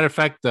 And a matter of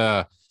fact,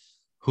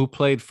 who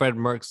played Fred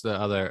Mertz, the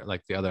other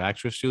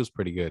actress, she was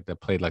pretty good.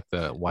 That played like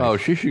the wife. Oh,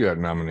 she got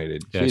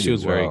nominated. yeah, she did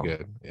was very well.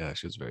 good. Yeah,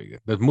 she was very good.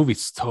 The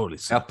movie's totally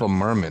sucked. Ethel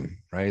Merman,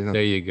 right? Isn't-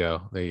 There you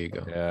go. There you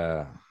go.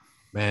 Yeah,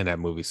 Man, that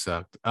movie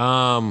sucked. it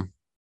Well,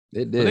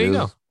 did. there you It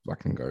go. was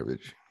fucking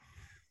garbage.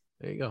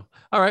 There you go.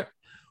 All right.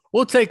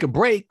 We'll take a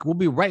break. We'll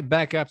be right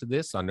back after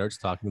this on Nerds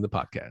Talking the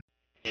Podcast.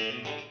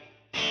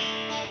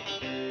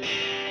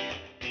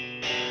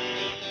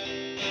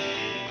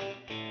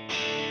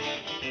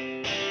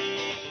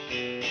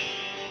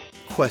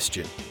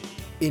 Question.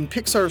 In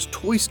Pixar's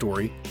Toy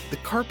Story, the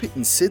carpet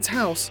in Sid's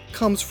house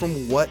comes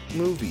from what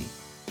movie?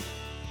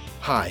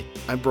 Hi,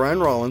 I'm Brian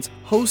Rollins,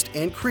 host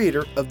and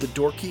creator of the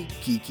Dorky,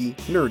 Geeky,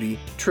 Nerdy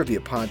Trivia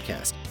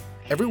Podcast.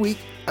 Every week,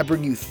 I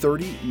bring you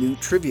 30 new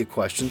trivia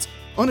questions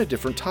on a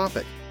different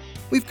topic.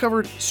 We've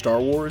covered Star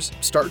Wars,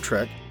 Star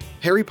Trek,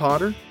 Harry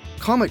Potter,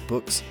 comic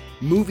books,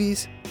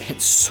 movies,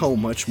 and so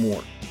much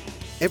more.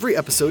 Every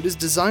episode is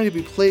designed to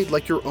be played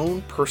like your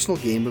own personal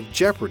game of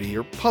Jeopardy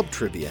or pub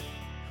trivia.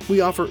 We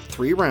offer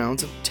 3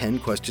 rounds of 10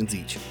 questions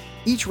each.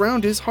 Each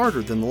round is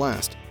harder than the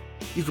last.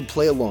 You can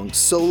play along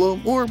solo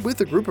or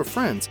with a group of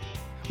friends.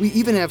 We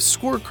even have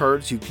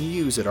scorecards you can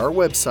use at our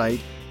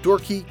website,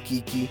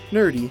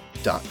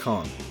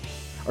 dorkygeekynerdy.com.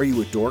 Are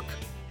you a dork,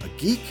 a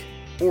geek,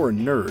 or a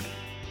nerd?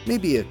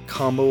 Maybe a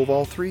combo of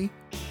all 3?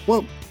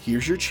 Well,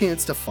 here's your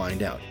chance to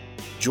find out.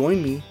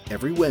 Join me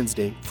every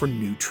Wednesday for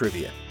new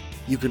trivia.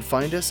 You can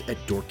find us at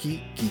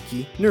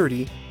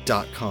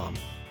dorkygeekynerdy.com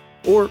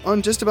or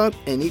on just about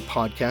any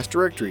podcast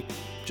directory.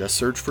 Just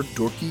search for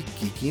Dorky,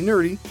 Geeky,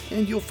 Nerdy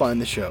and you'll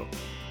find the show.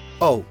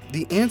 Oh,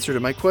 the answer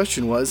to my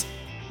question was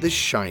The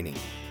Shining.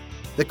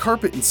 The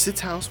carpet in Sid's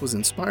house was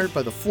inspired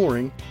by the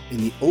flooring in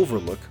the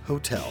Overlook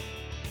Hotel.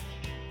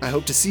 I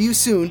hope to see you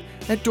soon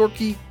at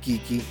Dorky,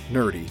 Geeky,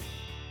 Nerdy.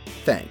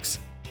 Thanks.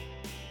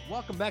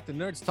 Welcome back to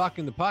Nerds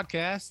Talking the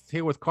Podcast.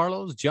 Here with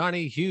Carlos,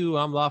 Johnny, Hugh.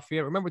 I'm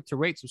Lafayette. Remember to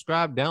rate,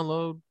 subscribe,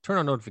 download, turn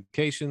on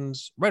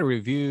notifications, write a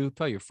review,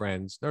 tell your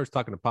friends. Nerds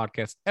Talking the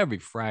Podcast every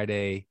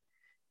Friday.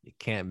 You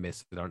can't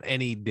miss it on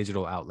any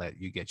digital outlet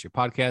you get your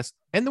podcast.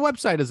 And the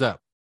website is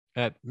up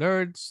at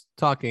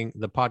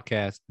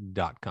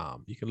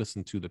nerdstalkingthepodcast.com. You can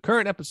listen to the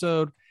current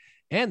episode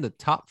and the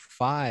top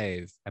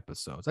 5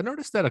 episodes. I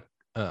noticed that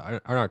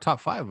on our top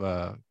 5,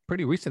 a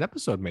pretty recent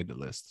episode made the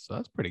list. So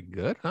that's pretty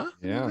good, huh?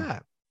 Yeah. Look at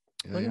that.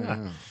 Look at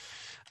Yeah.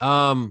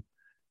 that.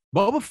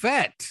 Boba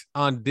Fett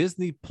on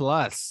Disney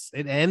Plus.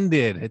 It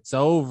ended. It's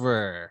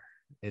over.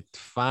 It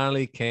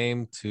finally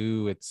came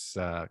to its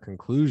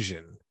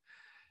conclusion.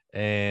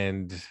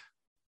 And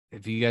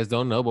if you guys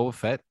don't know, Boba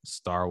Fett,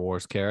 Star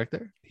Wars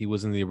character, he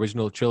was in the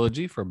original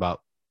trilogy for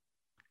about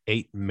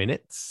 8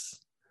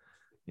 minutes,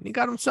 and he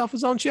got himself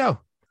his own show.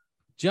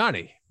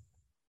 Johnny,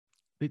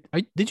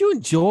 did you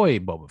enjoy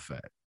Boba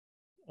Fett?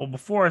 Well,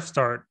 before I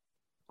start,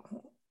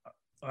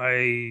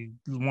 I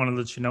want to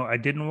let you know I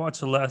didn't watch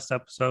the last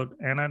episode,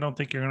 and I don't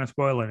think you're going to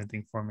spoil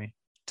anything for me.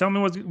 Tell me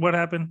what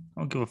happened.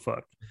 I don't give a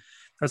fuck.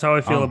 That's how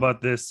I feel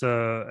about this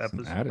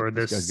episode or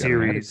this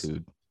series.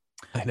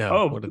 I know.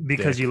 Oh,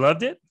 because you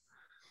loved it.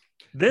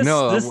 This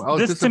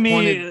to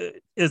me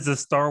is a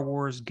Star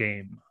Wars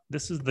game.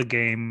 This is the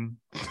game,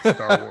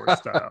 Star Wars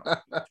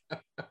style.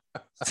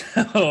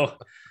 So,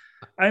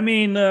 I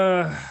mean,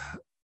 the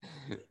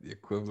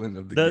equivalent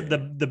of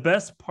the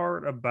best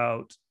part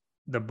about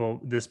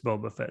this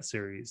Boba Fett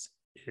series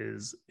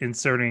is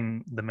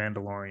inserting the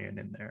Mandalorian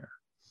in there,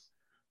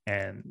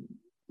 and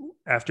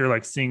after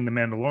like seeing the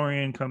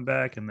Mandalorian come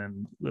back and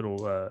then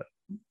little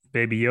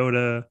Baby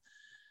Yoda,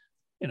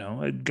 you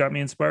know, it got me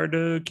inspired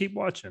to keep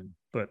watching.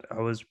 But I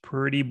was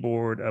pretty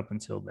bored up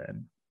until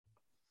then.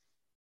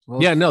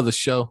 Well, yeah, no, the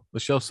show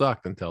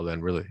sucked until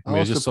then. Really, I mean,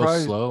 it was just so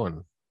slow.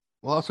 And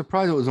well, I was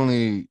surprised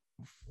the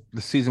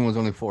season was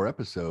only 4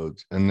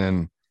 episodes, and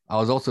then I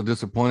was also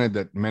disappointed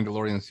that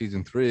Mandalorian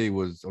season 3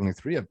 was only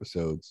 3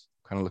 episodes.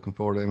 Kind of looking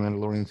forward to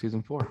Mandalorian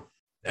season 4.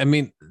 I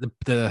mean,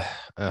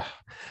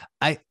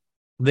 I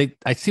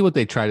see what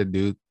they try to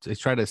do. They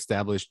try to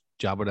establish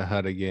Jabba the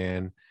Hutt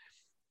again.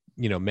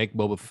 You know, make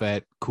Boba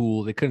Fett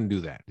cool. They couldn't do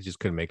that. They just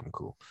couldn't make him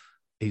cool.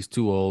 He's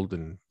too old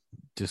and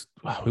just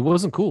he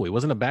wasn't cool. He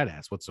wasn't a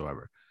badass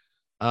whatsoever.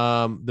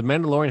 The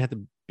Mandalorian had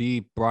to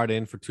be brought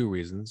in for 2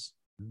 reasons.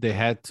 They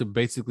had to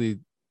basically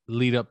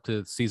lead up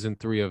to season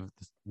 3 of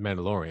The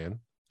Mandalorian,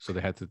 so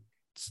they had to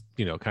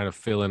kind of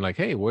feeling like,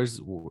 hey,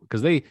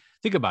 because they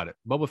think about it.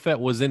 Boba Fett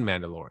was in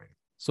Mandalorian.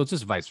 So it's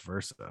just vice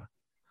versa,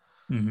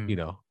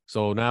 Mhm.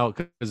 So now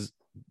because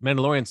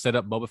Mandalorian set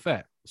up Boba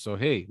Fett. So,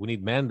 hey, we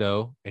need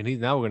Mando. And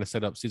now we're going to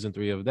set up season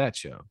 3 of that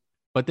show.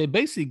 But they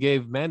basically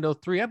gave Mando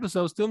 3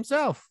 episodes to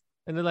himself.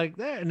 And they're like,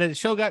 there. And then the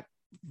show got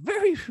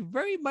very,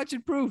 very much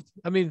improved.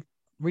 I mean,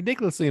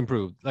 ridiculously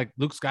improved. Like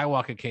Luke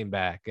Skywalker came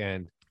back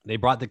and they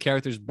brought the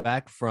characters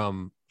back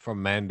from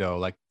Mando,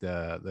 like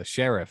the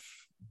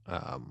sheriff,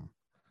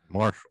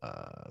 Marshall.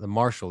 the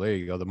marshal. There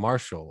you go, the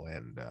marshal,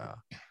 and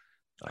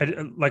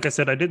Like I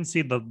said, I didn't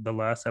see the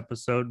last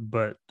episode,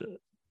 but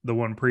the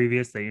one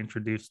previous, they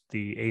introduced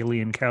the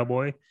alien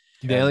cowboy.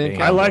 the alien.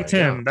 Bane. I Cowboy, liked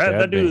him. yeah.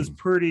 That dude Bane. is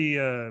pretty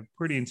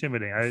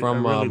intimidating. I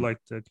From, really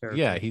liked the character.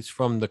 Yeah, he's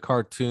from the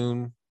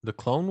cartoon, The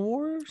Clone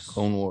Wars.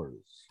 Clone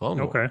Wars. Clone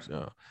Okay. Wars.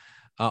 Yeah.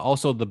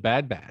 Also, The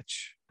Bad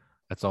Batch.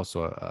 That's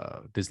also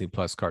a Disney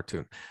Plus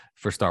cartoon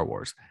for Star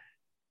Wars.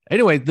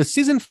 Anyway, the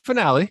season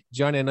finale,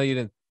 Johnny, I know you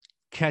didn't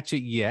catch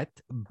it yet,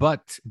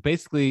 but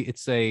basically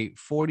it's a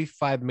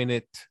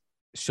 45-minute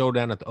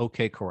showdown at the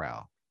OK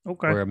Corral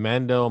Okay. where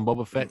Mando and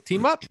Boba Fett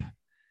team up,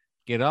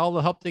 get all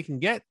the help they can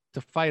get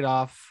to fight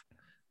off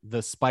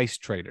the spice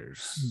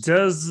traders.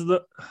 Does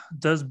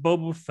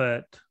Boba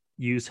Fett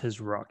use his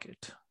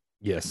rocket?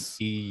 Yes.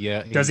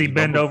 Does he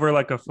bend over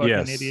like a fucking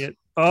Yes. idiot?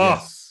 Oh,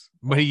 Yes.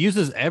 But he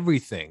uses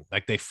everything.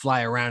 Like they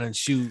fly around and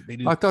shoot. They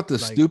do. I thought the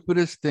like-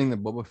 stupidest thing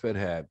that Boba Fett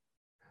had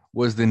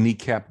was the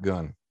kneecap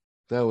gun.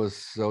 That was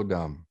so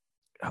dumb.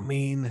 I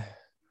mean,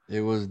 It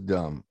was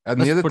dumb. And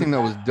Let's the other put thing it-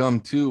 that was dumb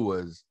too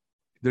was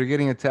they're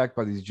getting attacked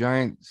by these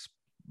giant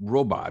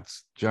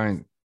robots,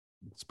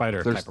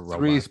 spider there's type of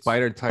three robots.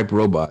 spider type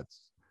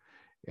robots.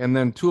 And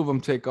then 2 of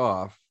them take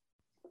off.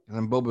 And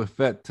then Boba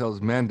Fett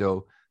tells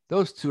Mando,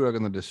 those 2 are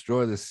going to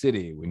destroy the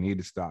city. We need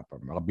to stop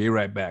them. I'll be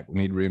right back. We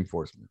need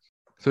reinforcements.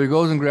 So he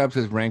goes and grabs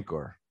his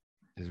Rancor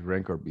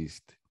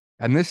beast.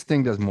 And this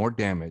thing does more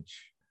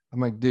damage. I'm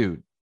like,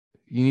 dude,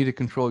 you need to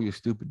control your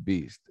stupid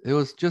beast. It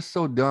was just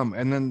so dumb.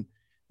 And then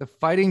the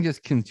fighting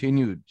just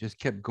continued, just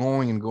kept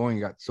going and going.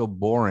 It got so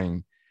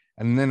boring.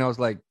 And then I was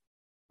like,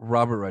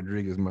 Robert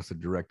Rodriguez must have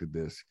directed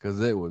this because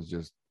it was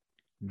just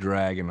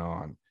dragging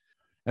on.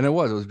 And it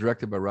was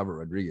directed by Robert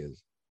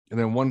Rodriguez. And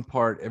then one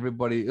part, it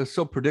was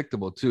so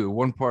predictable too.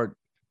 One part,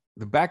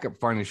 the backup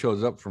finally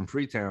shows up from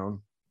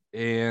Freetown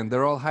and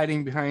they're all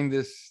hiding behind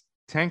this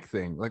tank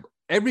thing. Like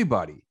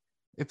everybody,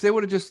 if they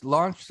would have just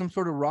launched some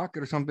sort of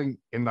rocket or something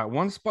in that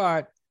one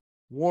spot,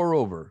 war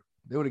over.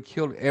 They would have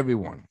killed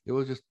everyone. It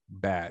was just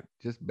bad,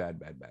 bad.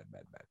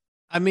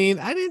 I mean,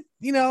 I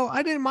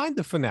didn't mind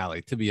the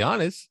finale, to be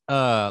honest.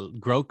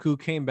 Grogu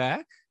came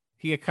back.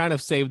 He had kind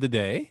of saved the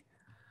day.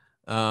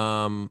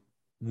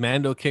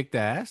 Mando kicked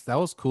ass. That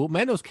was cool.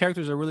 Mando's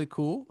characters are really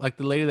cool. Like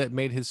the lady that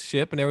made his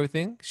ship and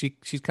everything.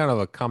 She's kind of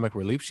a comic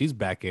relief. She's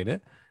back in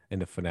it in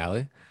the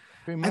finale.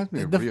 It reminds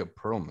me of the- Rhea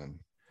Perlman.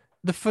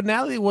 The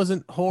finale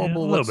wasn't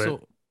horrible Yeah, a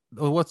little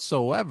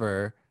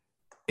whatsoever.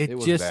 It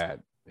was just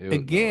bad. It was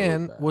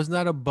again bad. was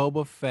not a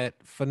Boba Fett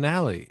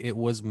finale. It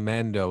was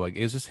Mando. Like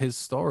it was just his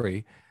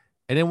story.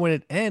 And then when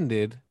it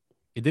ended,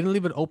 it didn't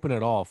leave it open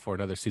at all for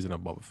another season of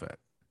Boba Fett.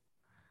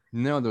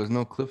 No, there was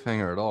no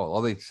cliffhanger at all.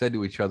 All they said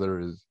to each other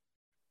is,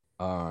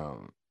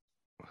 oh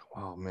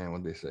man,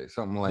 what did they say?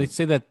 Something They like,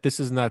 say that this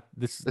is not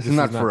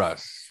for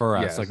us. For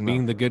Yeah, us. it's Like not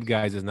being the for good us.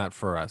 guys is not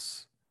for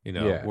us.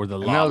 Yeah. We're the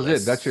And that was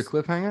lawless. it. That's your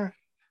cliffhanger?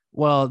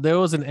 Well, there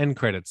was an end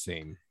credit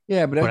scene.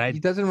 Yeah, but, But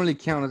it doesn't really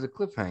count as a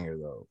cliffhanger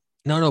though.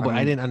 No, but I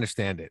mean- didn't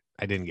understand it.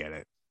 I didn't get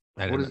it.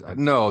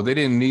 No, they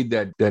didn't need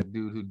that dude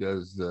who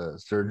does the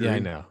surgery. Yeah, I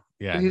know.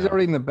 Yeah, I He's know.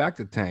 already in the back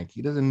of the tank.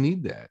 He doesn't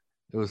need that.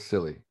 It was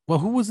silly. Well,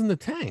 who was in the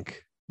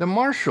tank? The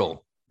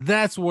marshal.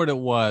 That's what it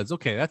was.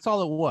 Okay, that's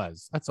all it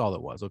was.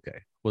 Okay,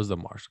 was the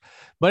marshal.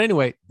 But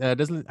anyway, I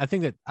don't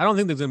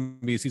think there's gonna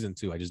be a season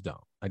 2.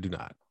 I do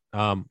not.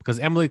 Because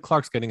Emily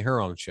Clark's getting her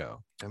own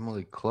show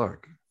Emily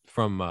Clark.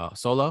 from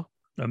Solo.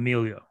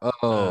 Amelia.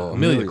 Oh,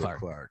 Amelia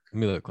Clark.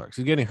 Amelia Clark.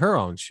 She's getting her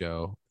own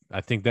show. I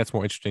think that's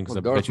more interesting because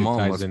Well, it Darth Maul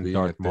ties must in be in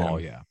Darth it then. Maul.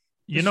 Yeah.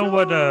 You know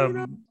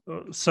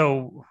what?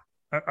 So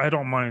I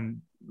don't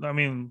mind. I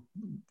mean,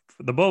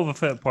 the Boba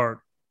Fett part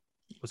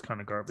was kind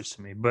of garbage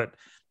to me, but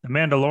the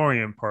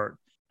Mandalorian part.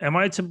 Am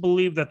I to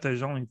believe that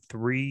there's only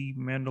 3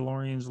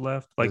 Mandalorians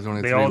left? Like There's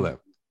only they 3 all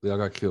left. They all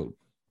got killed.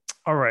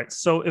 All right.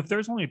 So if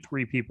there's only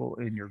 3 people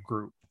in your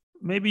group,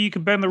 maybe you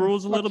could bend the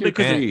rules a Fuck little your bit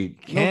because creed.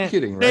 No can't-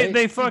 kidding, they right?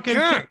 they fucking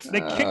can't.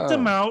 they kicked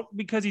him out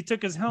because he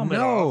took his helmet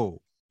off.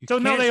 No. You So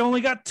now can't- they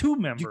only got 2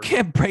 members. You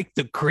can't break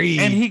the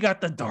creed. And he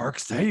got the dark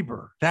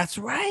saber. That's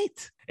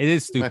right. It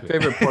is My stupid.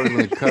 favorite part is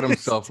when he cut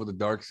himself with a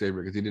dark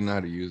saber because he didn't know how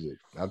to use it.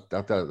 I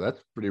thought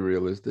that's pretty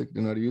realistic.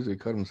 Didn't know how to use it. He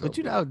cut himself. But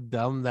you know how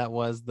dumb that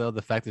was, though.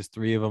 The fact there's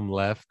 3 of them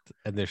left,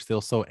 and they're still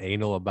so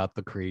anal about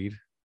the creed.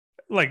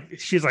 Like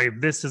she's like,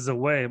 this is a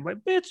way. I'm like,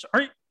 bitch,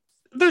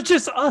 they're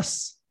just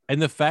us.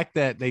 And the fact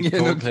that they Yeah,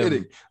 told no him,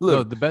 kidding.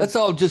 Look, the best- let's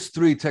all just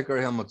 3 take our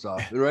helmets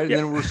off, right? And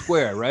then we're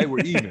square, right? We're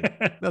even.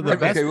 no, the Okay,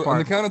 best on the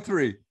part, count of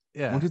 3.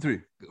 yeah. 1, 2, 3,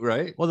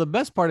 right? Well, the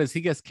best part is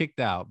he gets kicked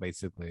out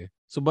basically.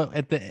 So, but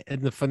at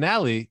the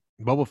finale,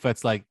 Boba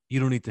Fett's like, you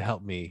don't need to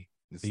help me.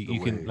 This is the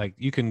You can way. like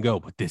you can go,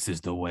 but this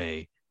is the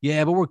way.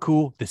 Yeah, but we're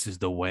cool. This is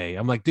the way.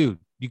 I'm like, dude,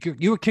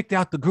 you were kicked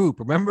out the group.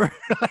 Remember?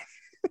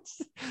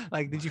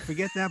 Like, did you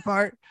forget that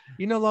part?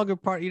 You're no longer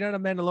part. You're not a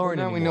Mandalorian.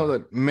 Now anymore. we know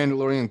that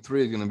Mandalorian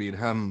 3 is going to be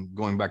him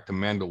going back to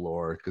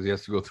Mandalore because he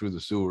has to go through the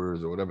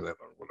sewers or what the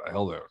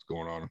hell that was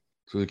going on,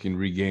 so he can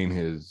regain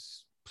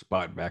his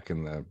spot back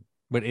in the.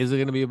 But is it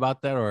going to be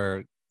about that, or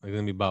is it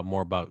going to be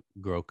more about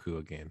Grogu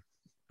again?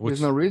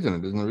 There's no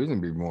reason. There's no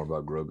reason to be more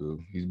about Grogu.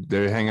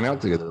 They're hanging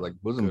out together like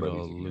bosom Good buddies.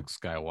 old again. Luke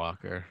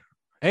Skywalker.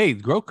 Hey,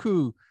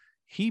 Grogu,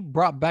 he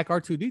brought back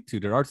R2D2.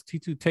 Did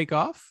R2D2 take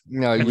off?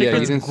 No, I think yeah, you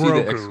it's didn't see the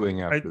Grogu.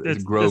 X-wing after. It's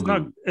It's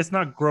Grogu.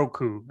 not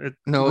Grogu.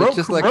 No, Roku, it's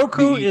just like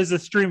Roku the- is a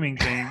streaming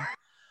thing.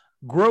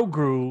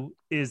 Grogu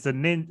is the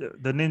ninja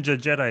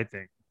Jedi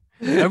thing.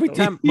 Every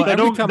time, Yeah, but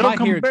every don't- time don't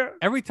I hear compare-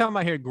 every time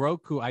I hear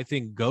Grogu, I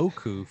think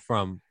Goku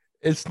from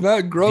It's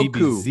not Grogu.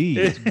 DBZ.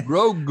 It's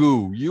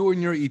Grogu. You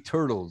and your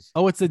Eternals.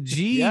 Oh, it's a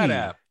G. Shut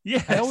up.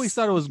 Yes. I always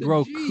thought it was It's a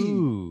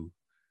Grogu.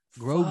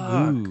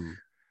 Grogu.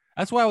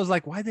 That's why I was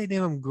like, why they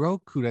name him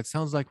Grogu? That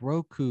sounds like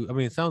Roku. I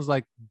mean, it sounds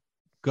like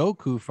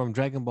Goku from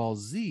Dragon Ball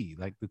Z.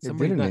 Like, did They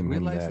somebody didn't not name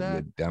him realize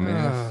that? you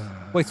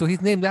dumbass. Wait, so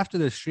he's named after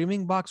the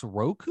streaming box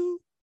Roku?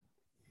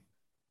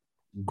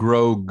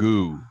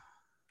 Grogu.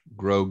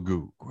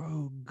 Grogu.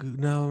 Grogu.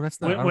 No, that's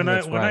not. when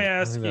I think that's right.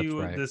 ask think that's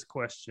you right. this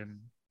question,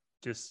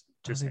 just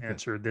think that-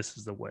 answer. This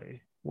is the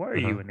way. Why are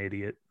Uh-huh. you an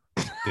idiot?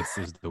 This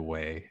is the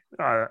way.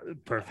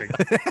 Perfect.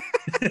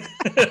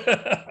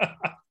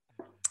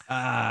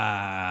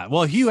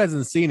 Well, Hugh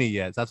hasn't seen it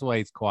yet. So that's why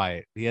he's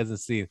quiet. He hasn't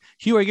seen it.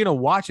 Hugh, are you gonna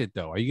watch it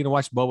though? Are you gonna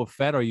watch Boba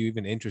Fett? Or are you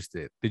even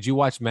interested? Did you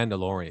watch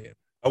Mandalorian?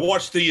 I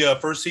watched the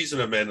first season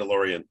of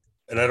Mandalorian,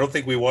 and I don't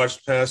think we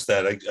watched past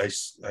that.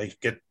 I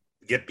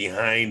get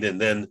behind and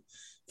then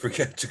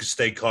forget to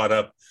stay caught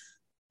up.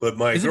 But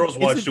my Is it- girls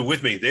is watched it- it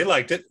with me. They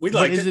liked it. We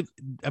What liked is it.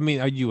 it? I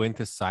mean, are you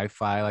into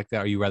sci-fi like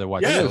that? Or you rather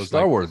watch Yeah, shows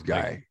Star like- Wars like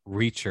guy.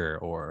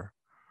 Reacher or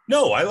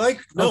No, I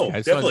like no, Okay, so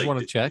I definitely. just want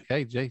to check.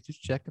 Hey, Jay,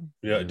 just checking.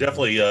 Yeah,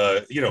 definitely.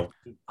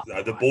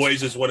 The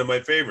Boys is one of my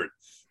favorite,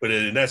 but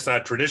and that's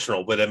not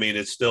traditional. But I mean,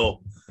 it's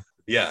still,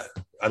 yeah,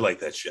 I like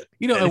that shit.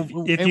 You know,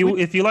 And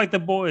if you like the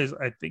boys,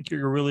 I think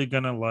you're really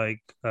gonna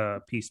like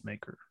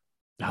Peacemaker.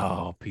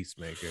 oh,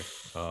 Peacemaker.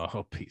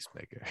 Oh,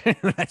 Peacemaker.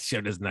 That show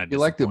does not. If you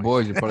like the disappoint.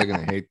 boys, you're probably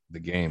gonna hate the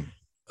game.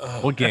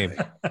 Oh, What game?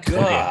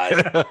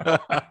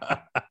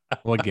 God,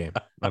 What game?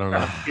 I don't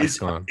know. What's is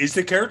going on? is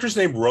the character's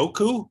name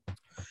Roku?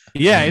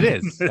 Yeah, it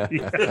is.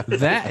 Yeah.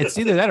 That it's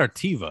either that or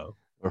TiVo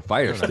Or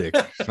Fire Stick.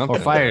 something or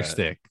like Fire that.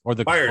 Stick or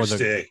the Fire or the,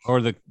 Stick. or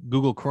the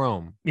Google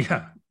Chrome. Yeah, Is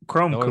that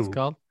Chrome what it's Coup.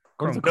 called?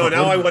 What is it No, called?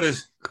 now What I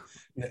is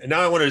want to.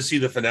 Now I want to see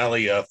the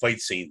finale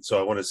fight scene. So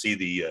I want to see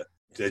the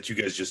that you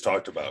guys just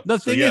talked about. The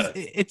So, thing yeah.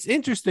 is, it's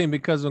interesting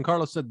because when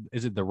Carlos said,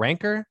 "Is it the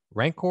Rancor?"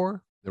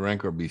 The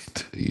Rancor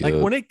Beast. Like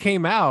when it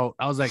came out,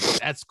 I was like,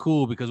 "That's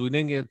cool," because we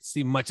didn't get to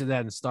see much of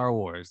that in Star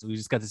Wars. We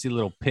just got to see a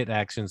little pit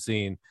action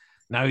scene.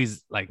 Now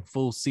he's like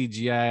full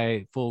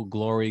CGI, full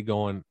glory,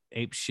 going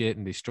ape shit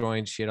and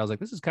destroying shit. I was like,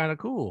 "This is kind of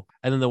cool."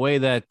 And then the way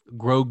that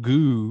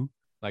Grogu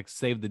like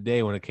saved the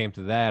day when it came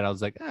to that, I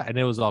was like, and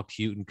it was all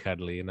cute and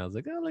cuddly, and I was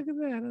like, "Oh, look at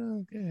that!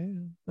 Oh, okay,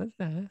 that's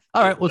nice."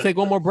 All right, we'll take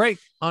one more break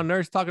on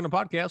Nerds Talking the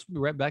Podcast.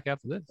 We'll be right back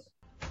after this.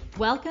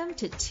 Welcome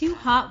to Two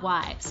Hot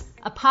Wives,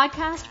 a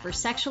podcast for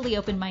sexually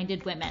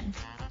open-minded women.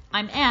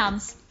 I'm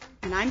Ams.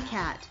 And I'm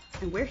Kat,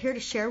 and we're here to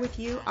share with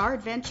you our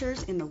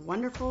adventures in the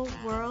wonderful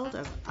world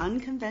of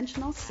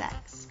unconventional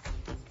sex.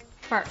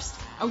 First,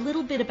 a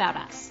little bit about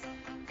us.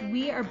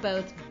 We are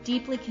both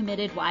deeply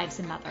committed wives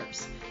and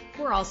mothers.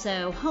 We're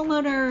also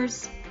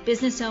homeowners,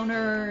 business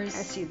owners,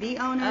 SUV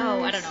owners.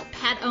 oh, I don't know,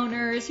 pet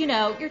owners, you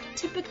know, your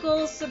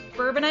typical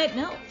suburbanite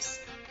MILFs.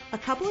 A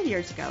couple of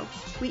years ago,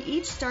 we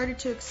each started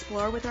to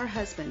explore with our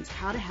husbands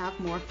how to have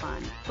more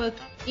fun. Both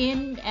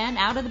in and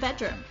out of the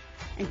bedroom.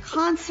 And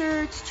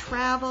concerts,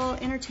 travel,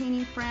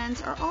 entertaining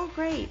friends are all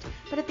great,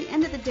 but at the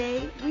end of the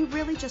day, we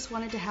really just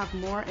wanted to have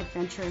more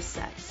adventurous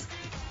sex.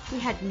 We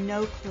had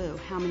no clue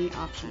how many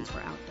options were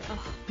out there.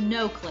 Oh,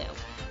 no clue.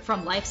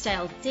 From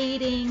lifestyle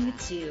dating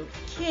to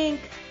kink,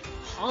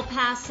 hall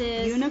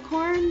passes,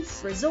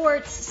 Unicorns?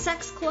 resorts,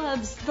 sex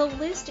clubs, the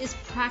list is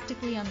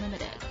practically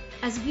unlimited.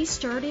 As we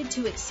started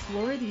to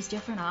explore these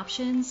different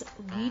options,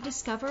 we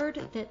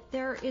discovered that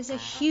there is a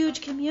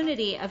huge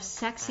community of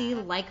sexy,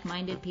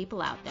 like-minded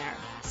people out there.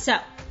 So,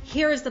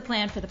 here is the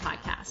plan for the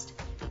podcast.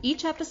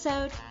 Each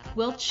episode,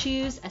 we'll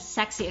choose a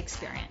sexy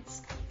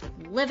experience.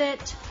 Live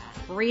it,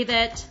 breathe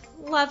it,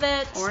 love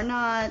it, Or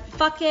not.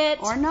 fuck it,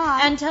 Or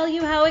not. and tell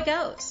you how it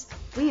goes.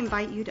 We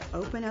invite you to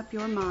open up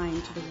your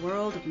mind to the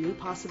world of new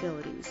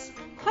possibilities.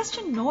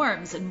 Question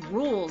norms and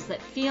rules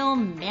that feel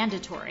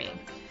mandatory.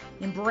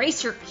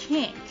 Embrace your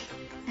kink.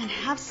 And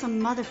have some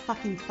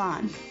motherfucking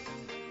fun.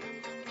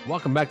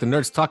 Welcome back to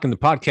Nerds Talking the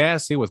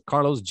Podcast. Here with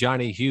Carlos,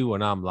 Johnny, Hugh,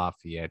 and I'm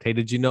Lafayette. Hey,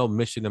 did you know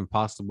Mission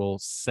Impossible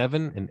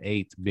 7 and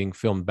 8 being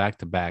filmed back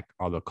to back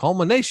are the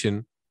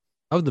culmination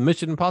of the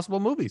Mission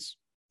Impossible movies?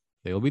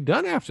 They will be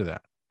done after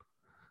that.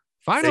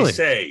 Finally,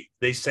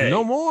 They say.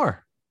 no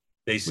more.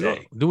 They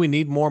say. Do we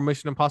need more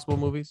Mission Impossible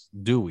movies?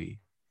 Do we?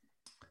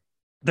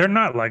 They're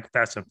not like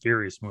Fast and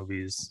Furious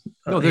movies.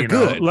 No, they're you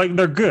know, good. like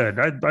they're good.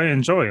 I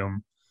enjoy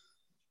them.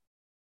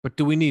 But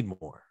do we need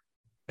more?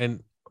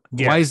 And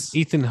why is Yes.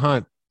 Ethan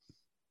Hunt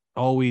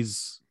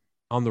always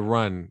on the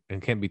run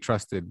and can't be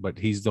trusted, but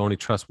he's the only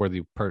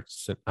trustworthy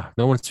person?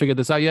 No one's figured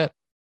this out yet.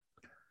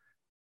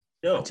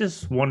 No. I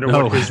just wonder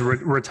No. what his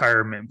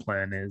retirement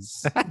plan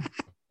is.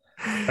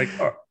 Like,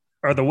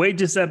 are the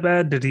wages that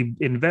bad? Did he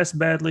invest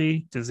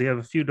badly? Does he have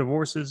a few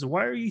divorces?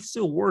 Why are you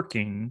still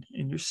working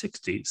in your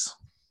 60s?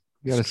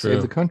 You gotta It's save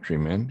true. the country,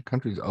 man. The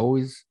country's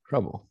always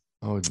trouble.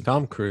 Always.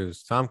 Tom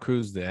Cruise,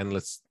 the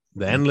endless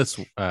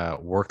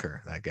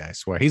worker. That guy, I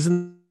swear, he's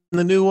in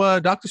the new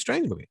Doctor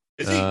Strange movie.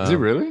 Is he? Is it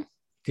really?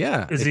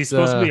 Yeah. Is he it's,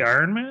 supposed to be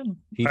Iron Man?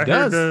 He I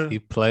does. heard, He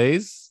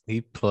plays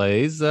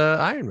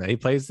Iron Man. He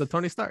plays the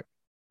Tony Stark.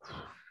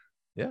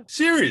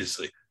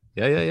 Seriously.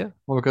 Yeah.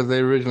 Well, because they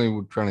originally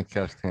were trying to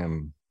cast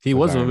him. He As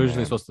was Iron originally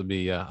Man. supposed to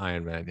be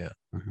Iron Man.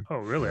 Yeah. oh,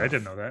 really? I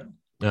didn't know that.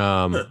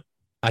 Huh.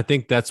 I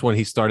think that's when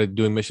he started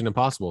doing Mission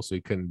Impossible, so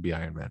he couldn't be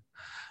Iron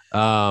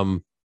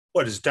Man.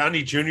 What does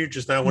Downey Jr.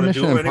 just not want to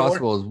Mission do it anymore?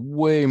 Impossible is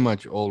way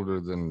much older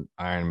than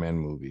Iron Man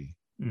movie.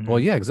 Mhm. Well,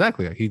 yeah,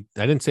 exactly. I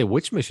didn't say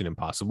which Mission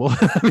Impossible.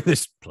 I mean,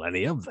 there's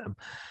plenty of them.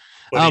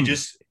 But Um, he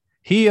just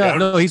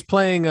He's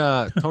playing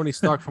Tony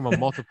Stark from a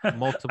multiple.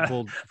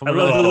 From I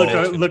love another the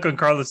dimension. look on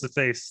Carlos's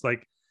face.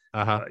 Like,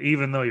 Uh-huh.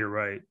 even though you're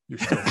right, you're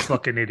still a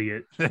fucking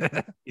idiot.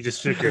 You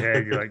just shook your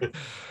head. You're like,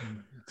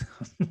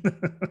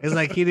 It's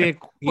like he didn't.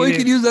 Well, you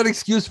could use that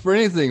excuse for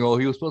anything. Oh,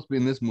 he was supposed to be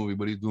in this movie,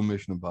 but he's doing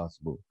Mission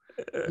Impossible.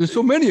 There's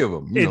so many of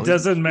them. you know. it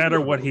doesn't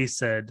matter what he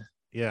said.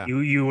 Yeah.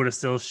 You would have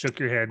still shook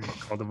your head and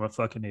called him a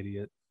fucking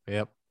idiot.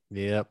 Yep.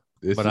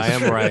 This But is- I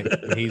am right.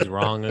 And he's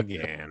wrong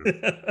again.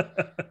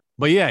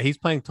 But yeah, he's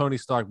playing Tony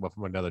Stark, but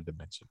from another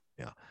dimension.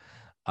 Yeah.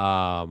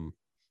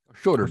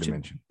 Shorter Which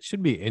dimension.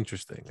 Should be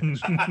interesting.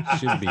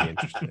 Should be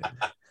interesting.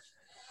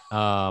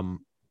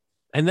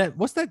 And that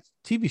what's that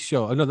TV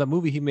show? Oh no, that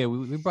movie he made.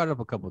 We brought it up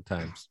a couple of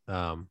times.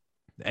 The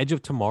Edge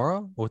of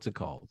Tomorrow. What's it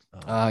called?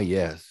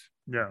 Yes.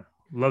 Yeah,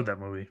 love that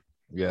movie.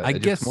 Yeah. I Edge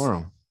of guess-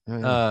 Tomorrow. Yeah,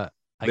 yeah.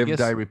 I Live, guess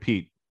die,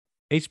 repeat.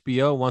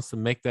 HBO wants to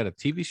make that a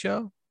TV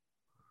show,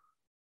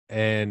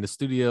 and the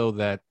studio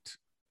that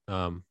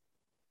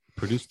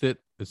produced it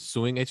is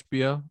suing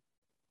HBO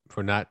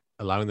for not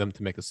allowing them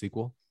to make a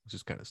sequel, which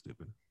is kind of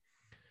stupid.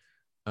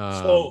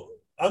 so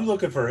I'm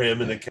looking for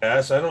him in the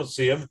cast. I don't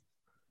see him.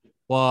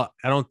 Well,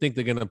 I don't think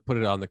they're gonna put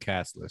it on the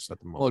cast list at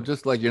the moment. Well,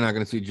 just like you're not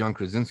going to see John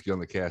Krasinski on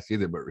the cast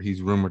either, but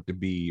he's rumored to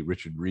be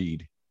Richard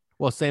Reed.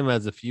 Well, same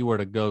as if you were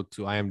to go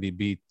to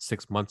IMDb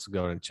 6 months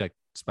ago and check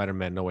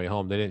Spider-Man: No Way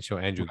Home, they didn't show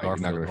Andrew Right, you're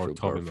not Garfield gonna or show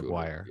Tobey Garfield.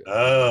 Maguire.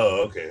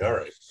 Oh, okay. All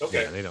right.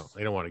 Okay. Yeah,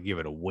 they don't want to give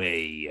it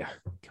away.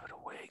 Give it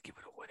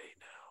away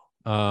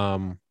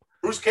now.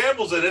 Bruce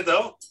Campbell's in it,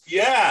 though.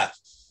 Yeah.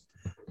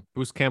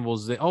 Bruce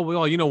Campbell's. Oh,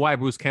 well, you know why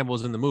Bruce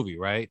Campbell's in the movie,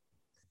 right?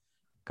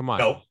 Come on,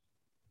 No.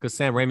 because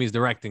Sam Raimi's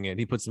directing it.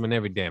 He puts him in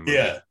every damn movie.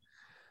 Yeah.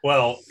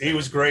 Well, he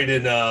was great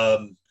in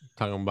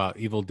Talking about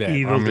Evil Dead,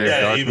 Evil Army of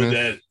Dead. Evil Darkness.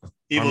 Dead.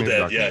 Evil Army of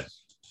Dead, yeah.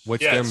 Darkness.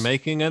 which Yes. they're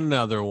making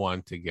another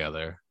one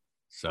together.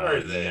 So Are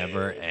it they?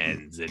 never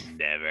ends. It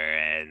never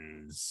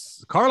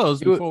ends.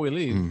 Carlos, You- before we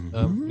leave,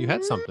 you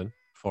had something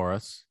for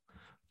us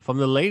from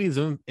the ladies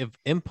of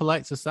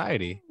Impolite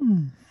Society,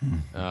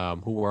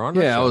 who were on.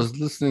 our Yeah, I show. was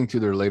listening to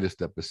their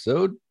latest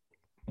episode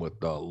with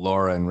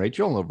Laura and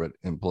Rachel over at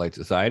Impolite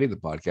Society, the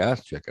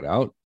podcast. Check it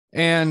out.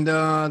 And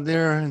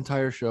their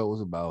entire show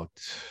was about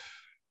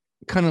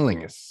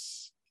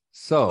cunnilingus.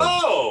 So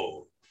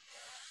Oh,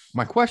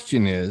 my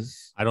question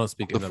is, I don't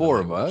speak the another four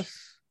of language.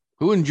 us,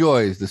 who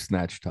enjoys the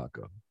snatch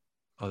taco?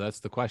 Oh, that's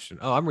the question.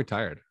 Oh, I'm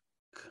retired.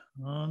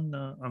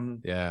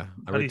 I'm. Yeah, How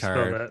I'm do you spell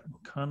retired. that?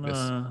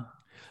 Kana.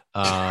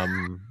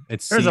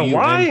 It's There's a C-U-N-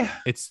 Y.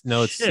 It's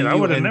no, it's Shit, I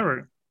would have C-U-N-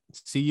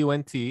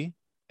 never.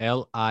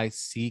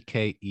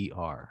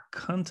 CUNTLICKER.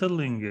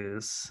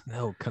 Cunnilingus.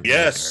 No,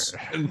 Yes.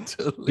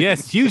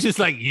 yes. You just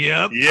like,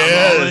 yep.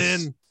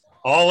 Yes.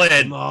 all in.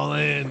 I'm all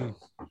in.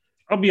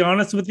 I'll be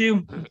honest with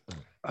you.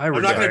 I'm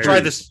not going to try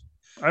this.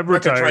 I've I'm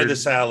not going retired. to try the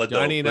salad, though.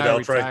 Johnny and but I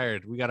I'll try.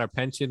 retired. We got our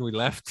pension. We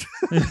left.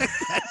 We're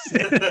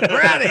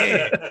out of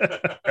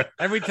here.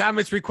 Every time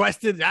it's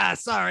requested,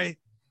 sorry.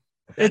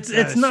 It's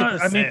That's not.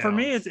 ship I mean, for sales.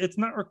 me, it's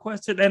not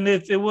requested. And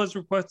if it was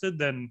requested,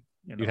 then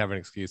you know, You'd have an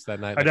excuse that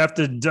night. I'd have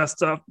to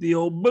dust off the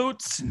old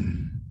boots.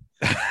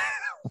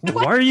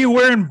 Why are you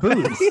wearing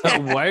boots?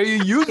 Why are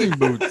you using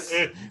boots?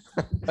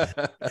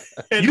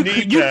 And you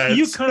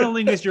kneecaps.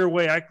 cunnilingus your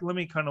way. Let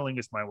me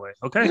cunnilingus my way.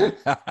 Okay.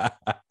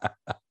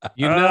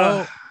 You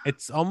know,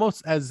 it's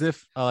almost as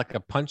if like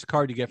a punch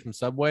card you get from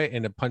Subway,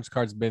 and the punch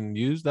card's been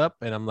used up,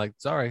 and I'm like,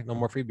 sorry, no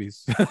more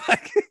freebies.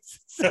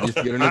 Just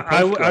get a new I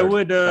punch card.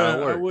 would.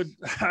 That'll I work. would.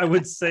 I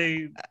would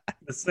say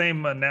the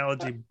same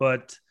analogy,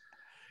 but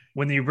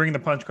when you bring the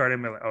punch card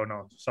in, they're like, oh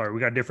no, sorry, we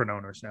got different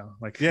owners now.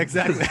 Like, Yeah,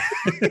 exactly.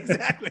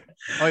 Exactly.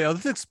 Oh yeah,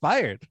 this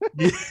expired.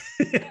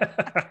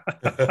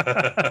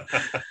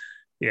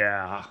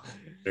 Yeah.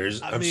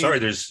 I'm sorry,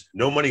 there's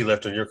no money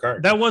left on your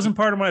card. That wasn't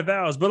part of my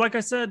vows. But like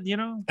I said,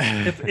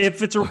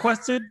 if it's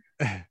requested.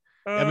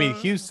 I mean,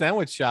 Hugh's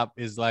Sandwich Shop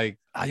is like,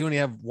 you only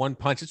have one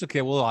punch. It's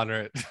okay. We'll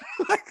honor it.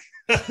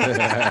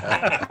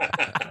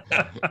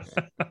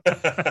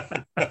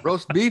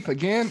 Roast beef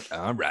again.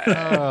 All right.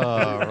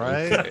 All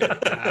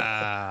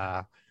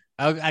right.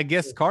 I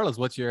guess, Carlos,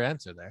 what's your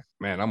answer there?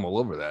 Man, I'm all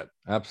over that.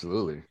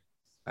 Absolutely.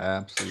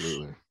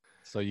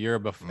 So you're a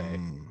buffet.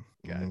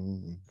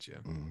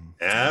 Gotcha.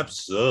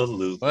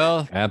 Absolutely.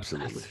 Well,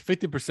 absolutely.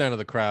 50% of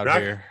the crowd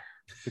here.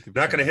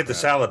 Not going to hit the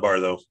salad bar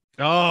though.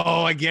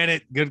 Oh, I get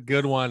it.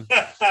 Good one.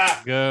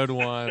 Good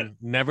one.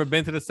 Never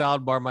been to the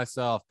salad bar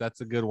myself.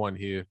 That's a good one,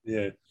 Hugh.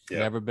 Yeah.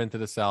 Never been to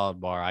the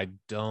salad bar. I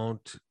don't.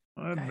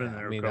 I've been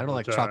there. I mean, I don't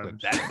like chocolate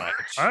that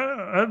much.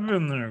 I've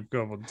been there a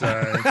couple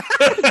times.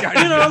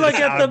 Like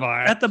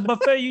at the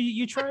buffet,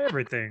 you try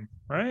everything,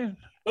 right?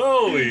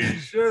 Holy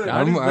shit!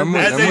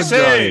 As they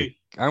say,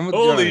 I'm with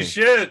holy Johnny.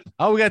 shit!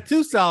 Oh, we got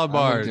 2 salad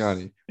bars,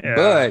 Johnny. Yeah.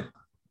 But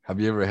have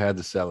you ever had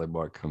the salad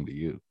bar come to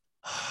you?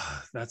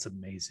 That's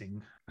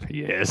amazing.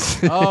 Yes.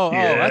 Oh,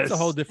 Yes. That's a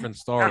whole different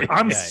story.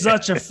 I'm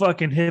such a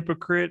fucking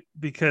hypocrite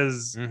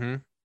because Mm-hmm.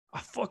 I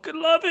fucking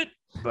love it,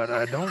 but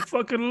I don't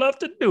fucking love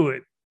to do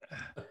it.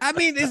 I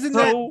mean, isn't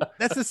So-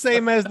 that's the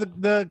same as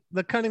the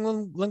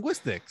cunning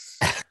linguistics?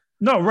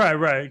 No,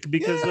 right.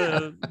 Because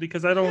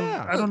I don't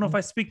Yeah. I don't know if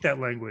I speak that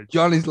language.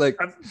 Johnny's like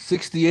I've-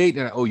 68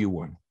 and I owe you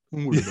one.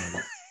 Don't worry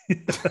about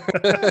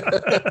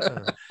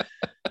it.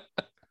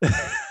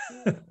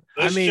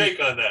 Let's I mean- shake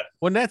on that.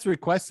 When that's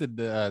requested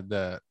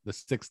the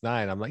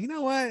 6'9", I'm like, you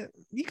know what?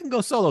 You can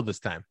go solo this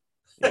time.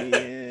 Yeah,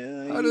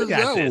 How you does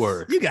got that this.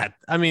 work? You got.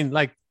 I mean,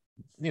 like,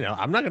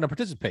 I'm not going to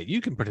participate.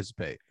 You can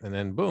participate, and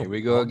then boom. Here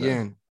we go all done.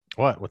 again.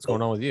 What's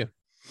going on with you?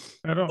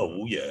 I don't.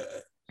 Oh yeah.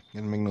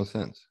 Didn't make no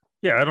sense.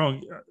 Yeah, I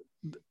don't.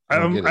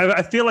 don't get it.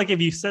 I feel like if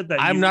you said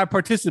that, I'm not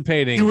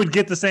participating. You would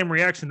get the same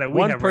reaction that we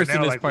One have right person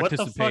now. is Like, what the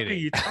fuck are participating.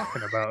 you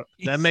talking about?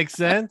 That makes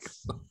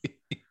sense.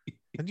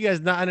 Did you guys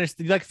not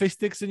understand? You like fish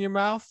sticks in your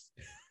mouth?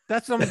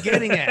 That's what I'm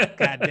getting at.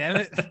 God damn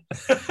it!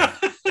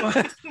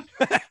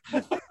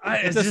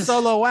 It's a just-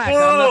 solo whack. I'm Oh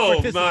not my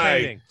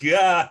participating.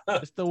 god.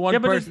 Just the one Yeah,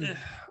 but person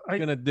I-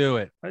 gonna do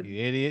it. I-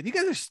 You idiot! You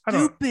guys I are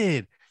don't-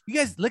 stupid. You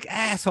guys look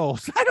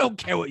assholes. I don't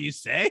care what you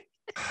say.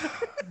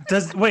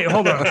 Wait,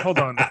 hold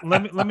on.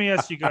 Let me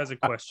ask you guys a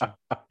question.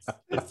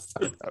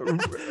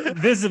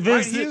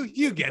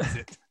 You get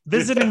it.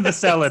 Visiting the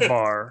salad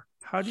bar.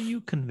 How do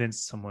you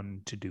convince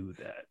someone to do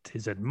that?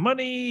 Is it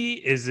money?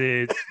 Is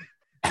it?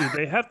 Do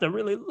they have to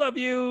really love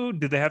you?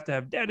 Do they have to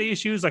have daddy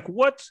issues? Like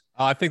what?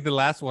 Oh, I think the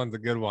last one's a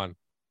good one.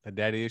 The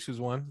daddy issues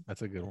one.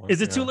 That's a good one.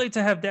 Is it too Yeah. late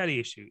to have daddy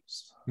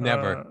issues?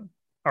 Never.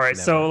 All right.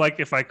 Never. So like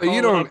if I But call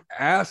you don't up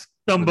ask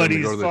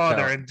somebody's go to their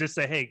father house. and just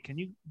say, "Hey, can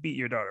you beat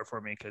your daughter for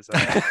me?" Because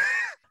I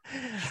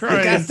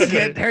Trying got to to-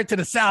 get her to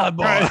the salad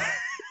bar.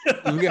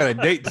 We got a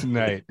date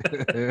tonight.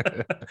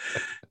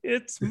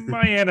 it's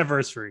my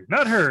anniversary,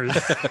 not hers.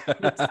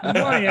 It's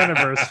my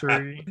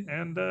anniversary,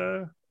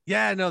 and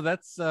Yeah, no,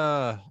 that's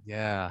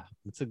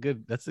that's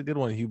a good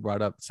one you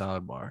brought up,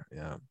 salad bar.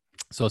 Yeah.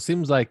 So it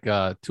seems like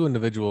 2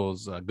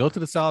 individuals go to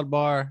the salad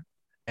bar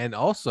and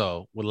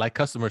also would like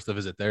customers to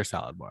visit their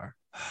salad bar.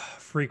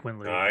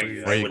 frequently. I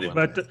wouldn't,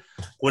 But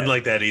wouldn't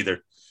like that either.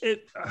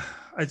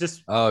 I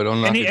just Oh,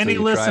 don't knock it till any you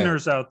try it.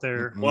 listeners out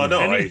there. Well, no,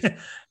 any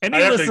I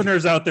have to-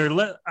 listeners out there,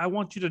 I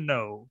want you to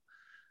know,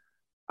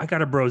 I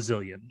got a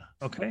Brazilian.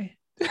 Okay,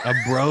 A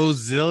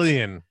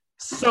Brazilian.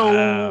 so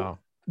Wow.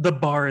 the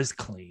bar is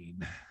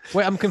clean.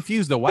 Wait, I'm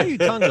confused though. Why are you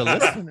telling the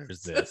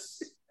listeners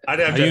this? I'd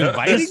have Are to you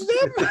inviting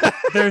them?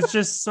 There's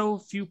just so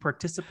few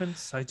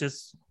participants. I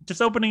just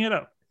opening it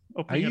up.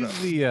 Are Opening you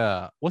it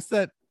up. the what's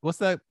that?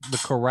 The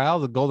corral,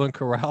 the golden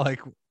corral?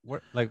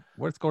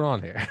 What's going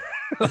on here?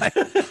 Like,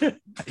 are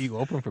you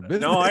open for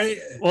business? No,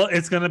 Well,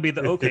 it's gonna be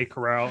the OK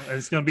Corral, and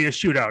it's gonna be a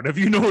shootout. If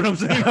you know what I'm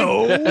saying.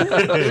 Oh.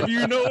 If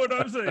you know what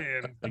I'm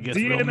saying. It gets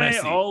real DNA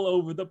messy. all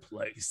over the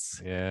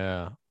place.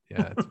 Yeah,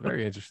 it's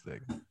very interesting.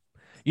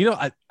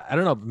 I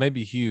don't know,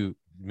 maybe Hugh,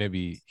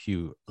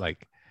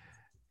 like,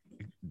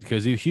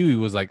 because Hugh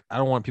was like, I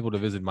don't want people to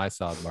visit my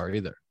salad bar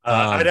either.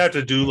 I'd have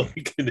to do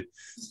like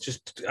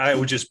I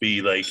would just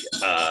be like,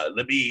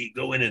 let me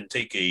go in and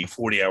take a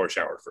 40-hour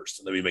shower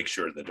first. Let me make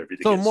sure that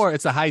everything So is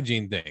it's a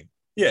hygiene thing.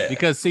 Yeah.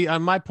 Because see,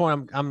 on my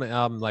point,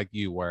 I'm like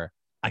you, where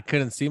I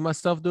couldn't see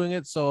myself doing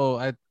it,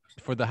 so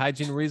for the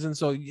hygiene reason.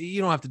 So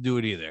you don't have to do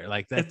it either.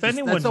 Like If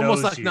anyone that's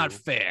almost knows like not you-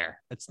 fair.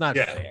 It's not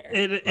Yeah. fair.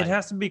 It Like-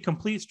 has to be a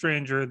complete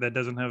stranger that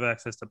doesn't have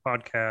access to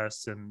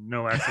podcasts and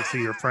no access to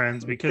your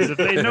friends, because if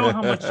they know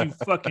how much you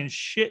fucking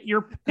shit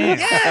your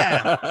pants,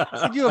 Yeah.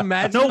 Could you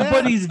imagine? that?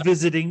 nobody's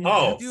visiting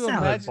Oh. the Could you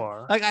salad imagine?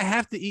 bar. Like, I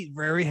have to eat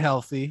very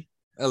healthy.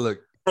 Hey, look,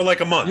 for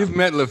like a month. you've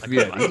met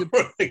Lafayette.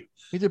 Like,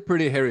 He's a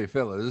pretty hairy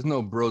fella. There's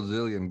no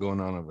Brazilian going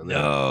on over there.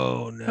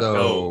 No.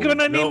 So,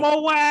 Gonna need No.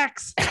 more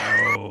wax.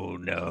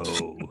 No.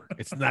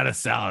 It's not a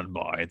salad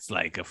bar. It's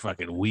like a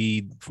fucking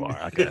weed bar.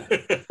 Like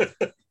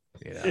a-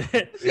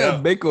 It's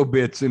got Bako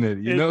bits in it.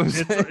 You know what I'm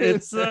saying?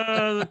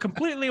 It's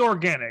completely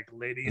organic,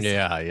 ladies.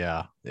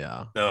 Yeah.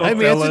 No, I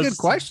mean, it's a fellas. good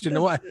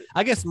question. What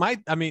I guess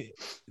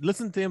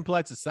listen to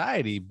Impolite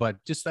Society,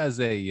 but just as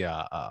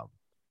a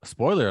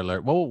spoiler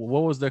alert, what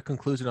was their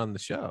conclusion on the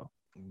show?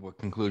 What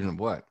conclusion of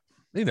what?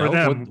 You For know,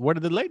 them. what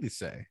did the ladies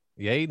say?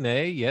 Yay,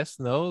 nay, yes,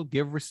 no,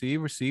 give,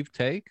 receive,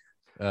 take.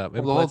 Well,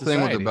 the whole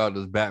thing was about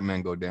does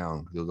Batman go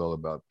down? It was all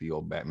about the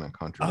old Batman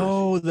controversy.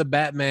 Oh, the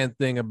Batman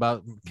thing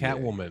about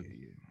Catwoman.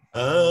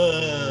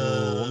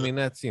 Oh, I mean,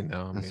 that's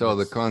So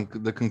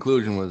the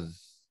conclusion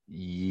was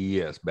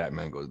yes,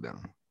 Batman goes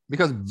down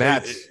because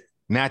bats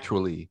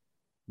naturally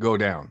go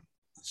down.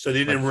 so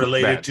they didn't Like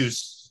relate it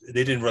bats. to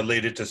they didn't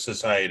relate it to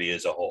society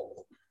as a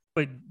whole.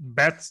 But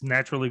bats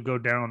naturally go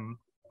down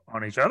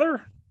on each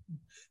other.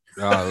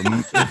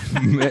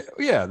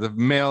 Yeah, the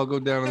male go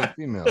down on the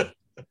female.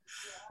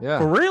 Yeah,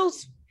 For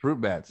reals?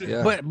 fruit bats.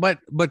 Yeah,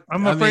 But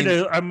I'm afraid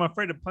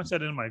to punch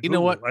that in my Google. You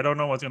know what? I don't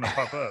know what's gonna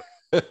pop up.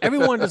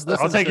 everyone just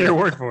listen. I'll take your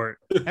word for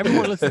it.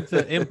 Everyone listen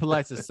to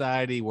Impolite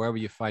Society wherever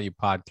you find your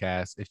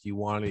podcast. If you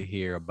want to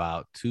hear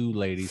about two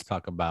ladies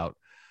talk about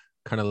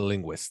kind of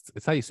linguists,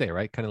 it's how you say it,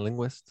 right? Kind of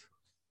linguist.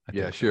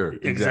 yeah, sure,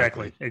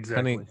 Exactly.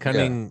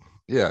 Cunning.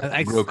 Yeah,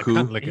 I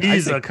Roku,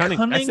 He's a cunning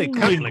cunning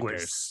linguist.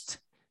 linguist.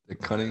 the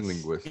cunning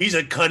linguist. He's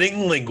a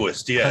cunning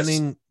linguist. Yes.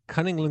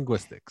 Cunning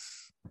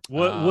linguists.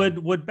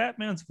 Would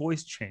Batman's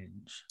voice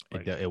change?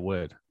 It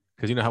would,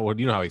 because you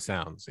know how he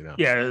sounds.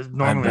 Yeah,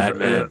 normally.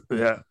 Batman.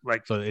 Yeah,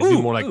 like So it'd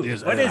be more like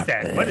this. What is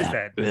that? What is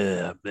that?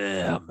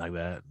 Like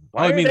that.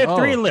 Why are there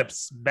three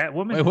lips?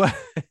 Batwoman. Wait, what?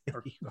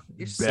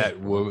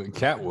 Batwoman,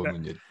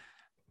 Catwoman.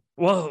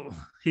 Well,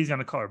 he's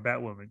gonna call her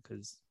Batwoman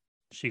because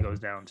she goes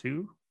down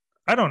too.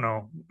 I don't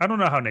know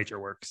how nature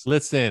works.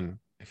 Listen,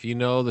 if you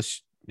know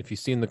if you've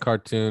seen the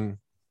cartoon,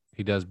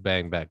 he does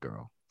bang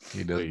Batgirl.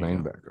 He does There you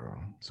bang go.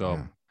 Batgirl. So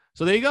Yeah.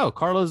 so there you go.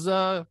 Carlos,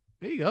 there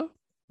you go.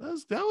 That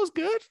was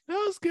good. That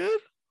was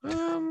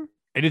good.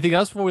 Anything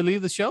else before we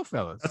leave the show,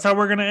 fellas? That's how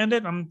we're gonna end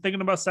it. I'm thinking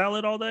about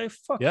salad all day.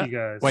 Fuck Yeah. you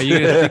guys. Wait, you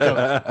gonna think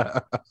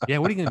of, yeah,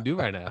 what are you gonna do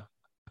right now?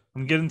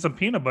 I'm getting some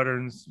peanut butter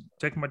and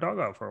taking my dog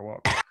out for a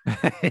walk.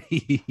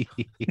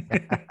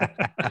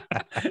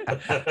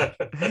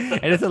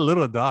 And it's a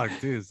little dog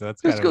too, so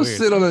that's kind Just of go weird.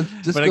 sit on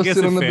But I guess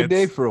the it fits.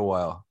 bidet for a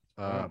while.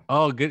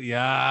 Oh, good.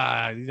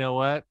 Yeah, you know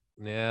what?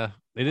 Yeah,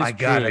 it is. I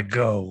gotta true.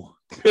 go.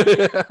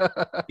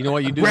 You know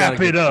what? You do Wrap got a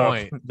good it up.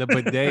 point. The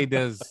bidet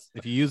does.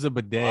 If you use a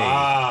bidet,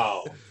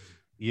 Wow.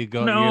 you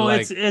go. No, you're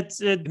like, it's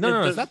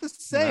no, it's not the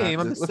same.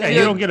 I'm just Yeah, saying.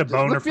 you don't get a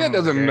boner Lafayette from a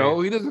doesn't bidet.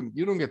 know. He doesn't.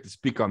 You don't get to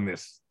speak on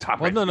this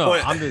topic. Well, no.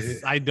 Well, I'm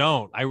just. I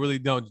don't. I really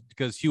don't,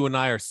 because Hugh and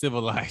I are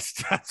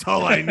civilized. That's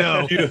all I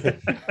know.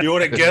 You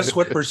want to guess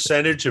what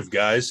percentage of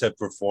guys have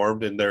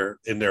performed in their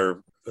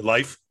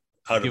life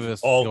out Give of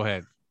us. all? Go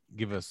ahead.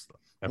 Give us.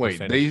 a Wait,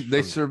 percentage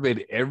they from-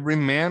 surveyed every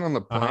man on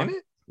the Uh-huh.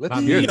 planet. Let's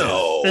Not hear me. this.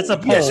 No, It's a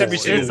poll. Yes, every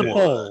single It's a one.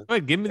 poll.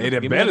 Wait, give me. Hey, I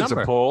give me bet a it's a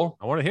number. poll.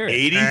 I want to hear it.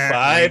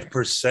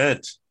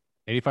 85%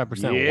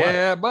 85%. What?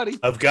 Yeah, buddy.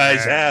 of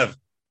guys have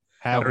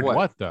Have Of what?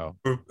 what? Though?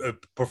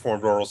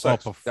 performed oral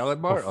sex.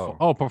 Salad bar?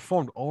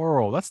 Performed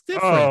oral. That's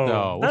different, Oh,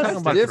 though. We're that's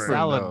talking about different,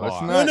 salad though. It's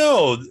bar. not-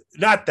 No,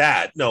 not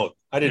that. No,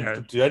 I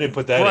didn't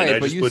put that in. I Right,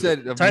 but just you put said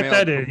a Type male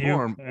that in, you,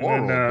 perform and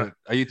oral. then,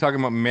 But are you talking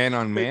about man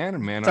on man or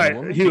man on Type,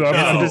 woman? Hugh,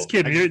 I'm No, just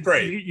kidding. I just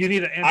prayed. You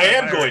need an I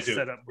am antivirus going to.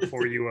 set up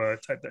before you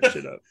type that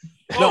shit up.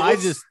 No, I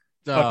let's- just.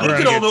 Fuck look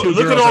around. at all the Two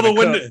look at girls all in the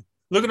a cup. window.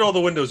 Look at all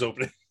the windows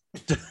opening.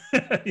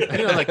 you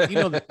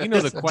know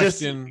the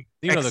question.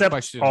 You know the Accept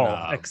question. all.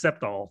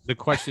 Accept all. The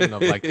question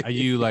of like, are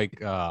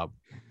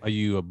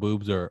you a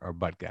boobs or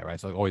butt guy? Right.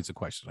 So always a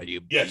question. Are you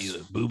Yes.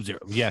 a boobs or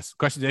yes?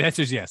 Question. The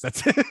answer is yes.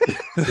 That's it.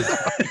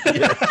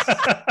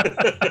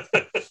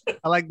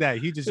 I like that.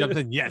 He just jumps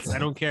in. Yes, I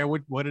don't care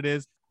what it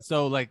is.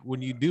 So like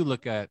when you do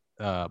look at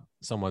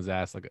someone's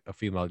ass, like a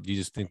female, you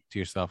just think to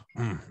yourself,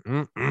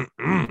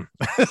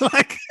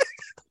 like,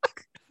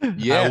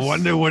 Yes. I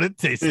wonder what it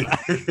tastes like.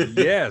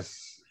 Yes.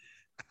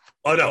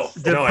 Oh no,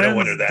 no, I don't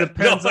wonder that.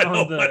 Depends no, I on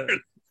don't the wonder-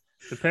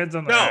 depends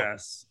on the No.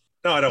 ass.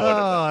 no, I don't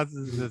wonder that.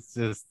 Oh, it's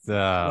just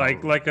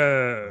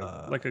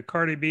Like a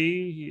Cardi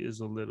B is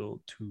a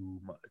little too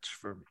much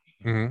for me.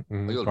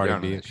 You'll Cardi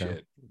drown in B, that okay.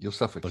 shit. You'll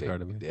suffocate.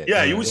 Cardi B. Dead.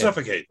 Yeah, you would Dead.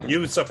 suffocate. You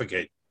would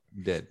suffocate.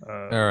 Dead. All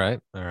right.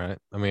 I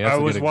mean, that's I a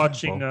good was example.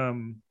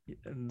 watching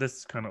this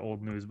is kind of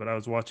old news, but I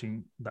was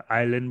watching the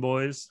Island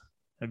Boys.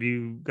 Have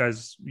you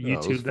guys Those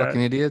YouTube that?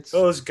 fucking idiots.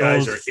 Those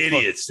guys Those are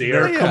idiots. They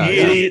They're are Yeah.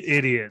 complete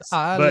idiots. But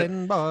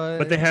Island boy.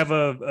 but they have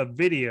a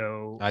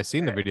video. I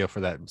seen the video for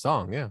that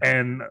song. Yeah.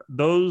 And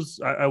those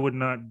I would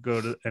not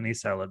go to any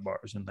salad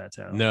bars in that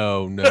town.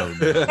 No.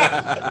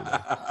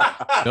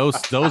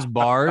 Those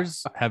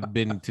bars have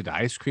been to the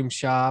ice cream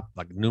shop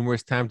like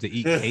numerous times to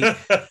eat cake.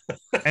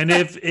 And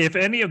if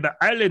any of the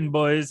Island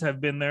Boys have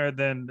been there,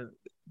 then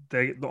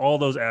all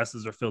those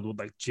asses are filled with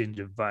like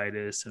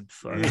gingivitis and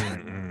fucking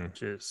Mm-mm.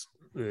 just.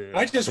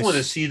 I just want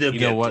to see them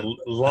You know get what?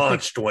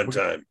 launched one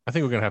time. I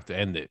think we're gonna have to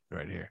end it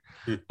right here.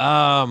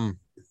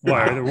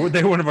 Why are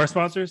they one of our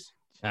sponsors?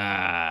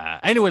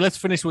 Anyway, let's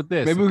finish with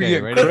this. Maybe we Okay,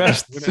 can ready? get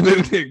Crest. Maybe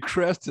we can get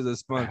Crest to the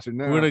sponsor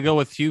now. We're gonna go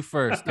with Hugh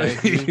first.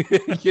 Okay?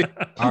 Hugh,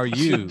 are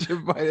you?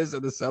 Invite us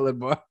at the salad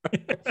bar.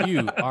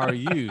 Hugh, are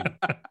you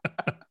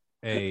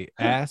a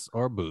ass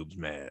or boobs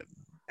man?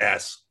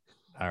 Ass.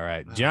 All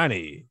right,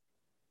 Johnny.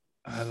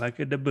 I like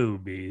it, the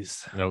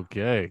boobies.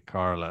 Okay,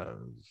 Carlos.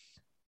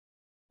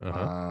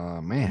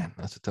 Man,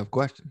 that's a tough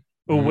question.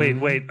 Oh, wait.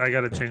 I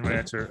got to change my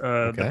answer.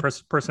 Okay.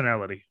 The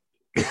personality.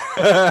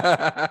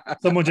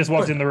 Someone just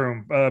walked in the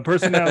room.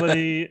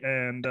 Personality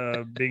and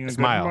being a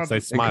Smile. good Say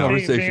A smile.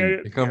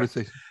 conversation. A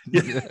conversation.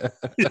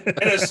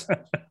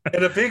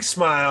 And a big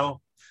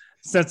smile.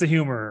 sense of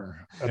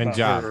humor And about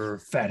John. her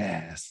fat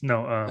ass.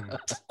 No,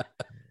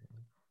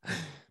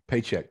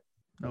 Paycheck.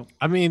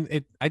 I mean,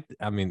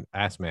 I mean,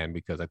 ass man,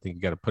 because I think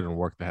you got to put in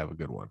work to have a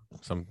good one.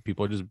 Some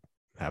people just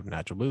have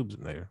natural boobs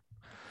and they're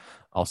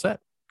all set.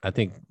 I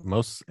think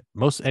most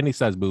any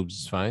size boobs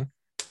is fine.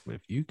 But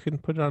if you can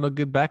put it on a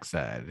good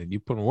backside and you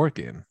put work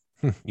in,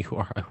 you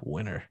are a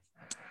winner.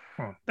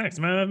 oh, thanks,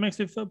 man. That makes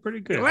me feel pretty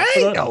good. Right?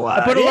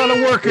 I put a lot of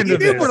work into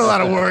this. You put a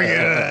lot of work in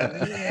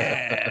it.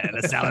 Yeah,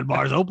 the salad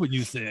bar's open,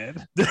 you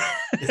said.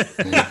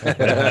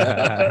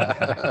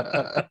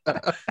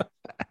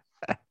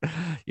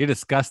 You're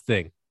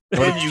disgusting.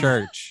 Go to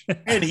church.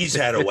 And he's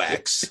had a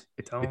wax.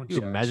 Don't You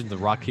judge. imagine the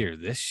Rock here,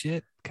 this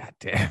shit? God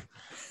damn.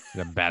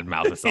 The bad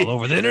mouth is all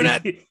over the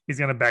internet. He's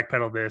gonna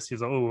backpedal this.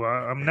 He's like, oh,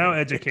 I'm now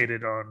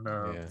educated on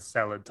Yeah.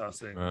 salad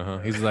tossing.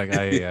 He's like,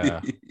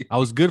 I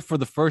was good for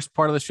the first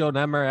part of the show,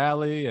 Nightmare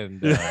Alley and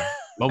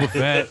Boba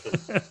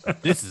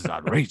Fett. This is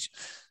outrageous.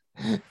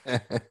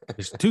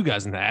 There's two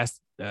guys in the ass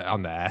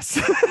on the ass.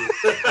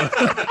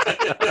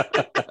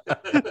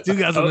 Two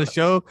guys on the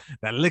show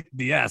that licked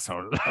the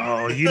asshole.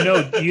 Oh, you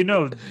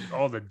know,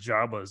 all the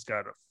Jabbas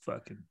got a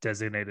fucking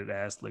designated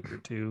ass licker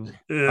too.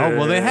 Oh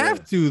well, they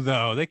have to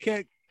though. They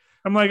can't.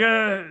 I'm like,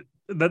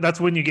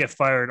 that's when you get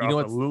fired You know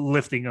off of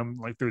lifting them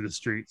like through the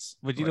streets.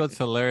 But you Like, know what's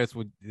hilarious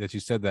that you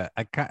said that.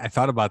 I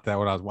thought about that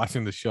when I was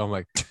watching the show. I'm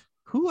like,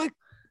 who like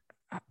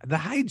the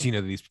hygiene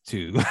of these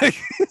two? Like,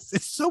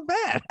 it's so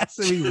bad. It has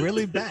to be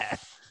really bad.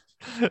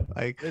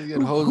 Like They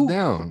get hosed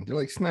down. They're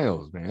like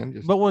snails, man.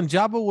 Just, But when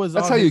Jabba was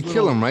that's on how you his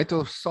kill little- them, right?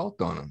 Throw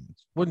salt on them.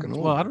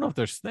 Well, I don't know if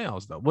they're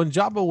snails though. When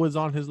Jabba was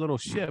on his little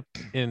ship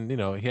and he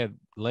had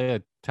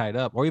Leia tied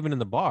up, or even in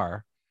the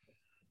bar,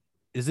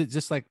 is it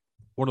just like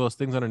one of those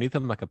things underneath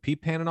him, like a pee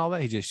pan and all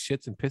that? He just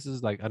shits and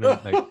pisses like under.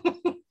 Like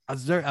I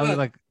was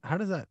like, how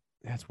does that?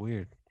 That's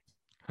weird.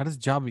 How does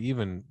Jabba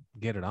even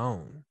get it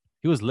on?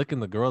 He was licking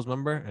the girls,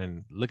 remember,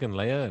 and licking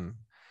Leia, and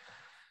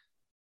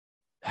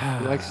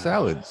He likes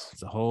salads.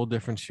 It's a whole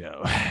different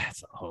show.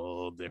 It's a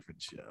whole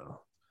different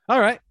show. All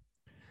right.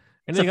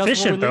 it's Anything else before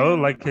efficient we leave? though.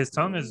 Like his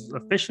tongue is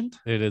efficient.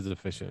 It is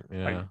efficient.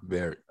 Yeah.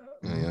 Very.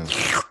 Yeah.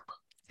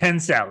 10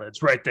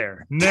 salads right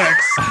there.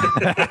 Next.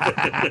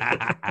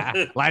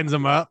 Lines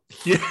them up.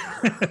 Yeah.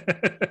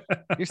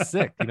 You're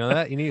sick. You know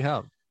that? You need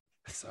help.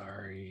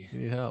 Sorry. You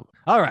need help.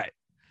 All right.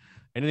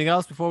 Anything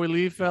else before we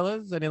leave,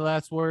 fellas? Any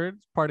last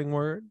words? Parting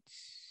words?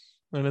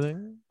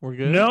 Anything? We're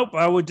good? Nope.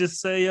 I would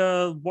just say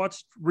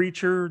watch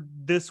Reacher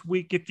this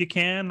week if you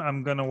can.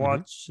 I'm gonna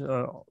watch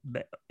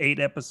the 8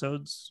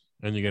 episodes.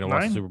 And you're going to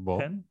watch 9, the Super Bowl?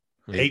 10.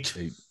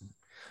 8.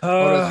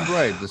 Oh, that's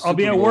right. The I'll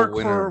be Super at Bowl work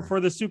winner. for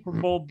the Super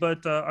Bowl,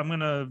 but I'm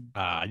gonna.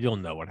 You'll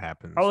know what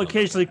happens. I'll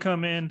occasionally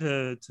come in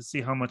to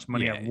see how much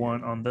money Yeah, I've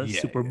won on the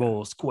yeah, Super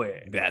Bowl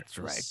square. That's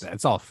right.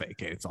 It's all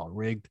fake. It's all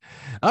rigged.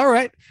 All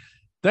right.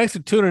 Thanks for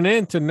tuning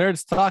in to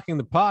Nerds Talking,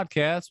 the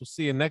podcast. We'll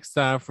see you next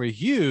time for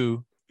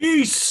Hugh,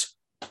 Peace.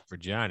 for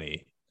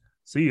Johnny,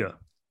 See ya.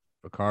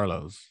 for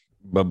Carlos.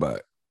 Bye-bye.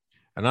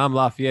 And I'm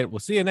Lafayette. We'll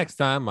see you next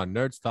time on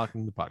Nerds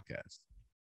Talking, the podcast.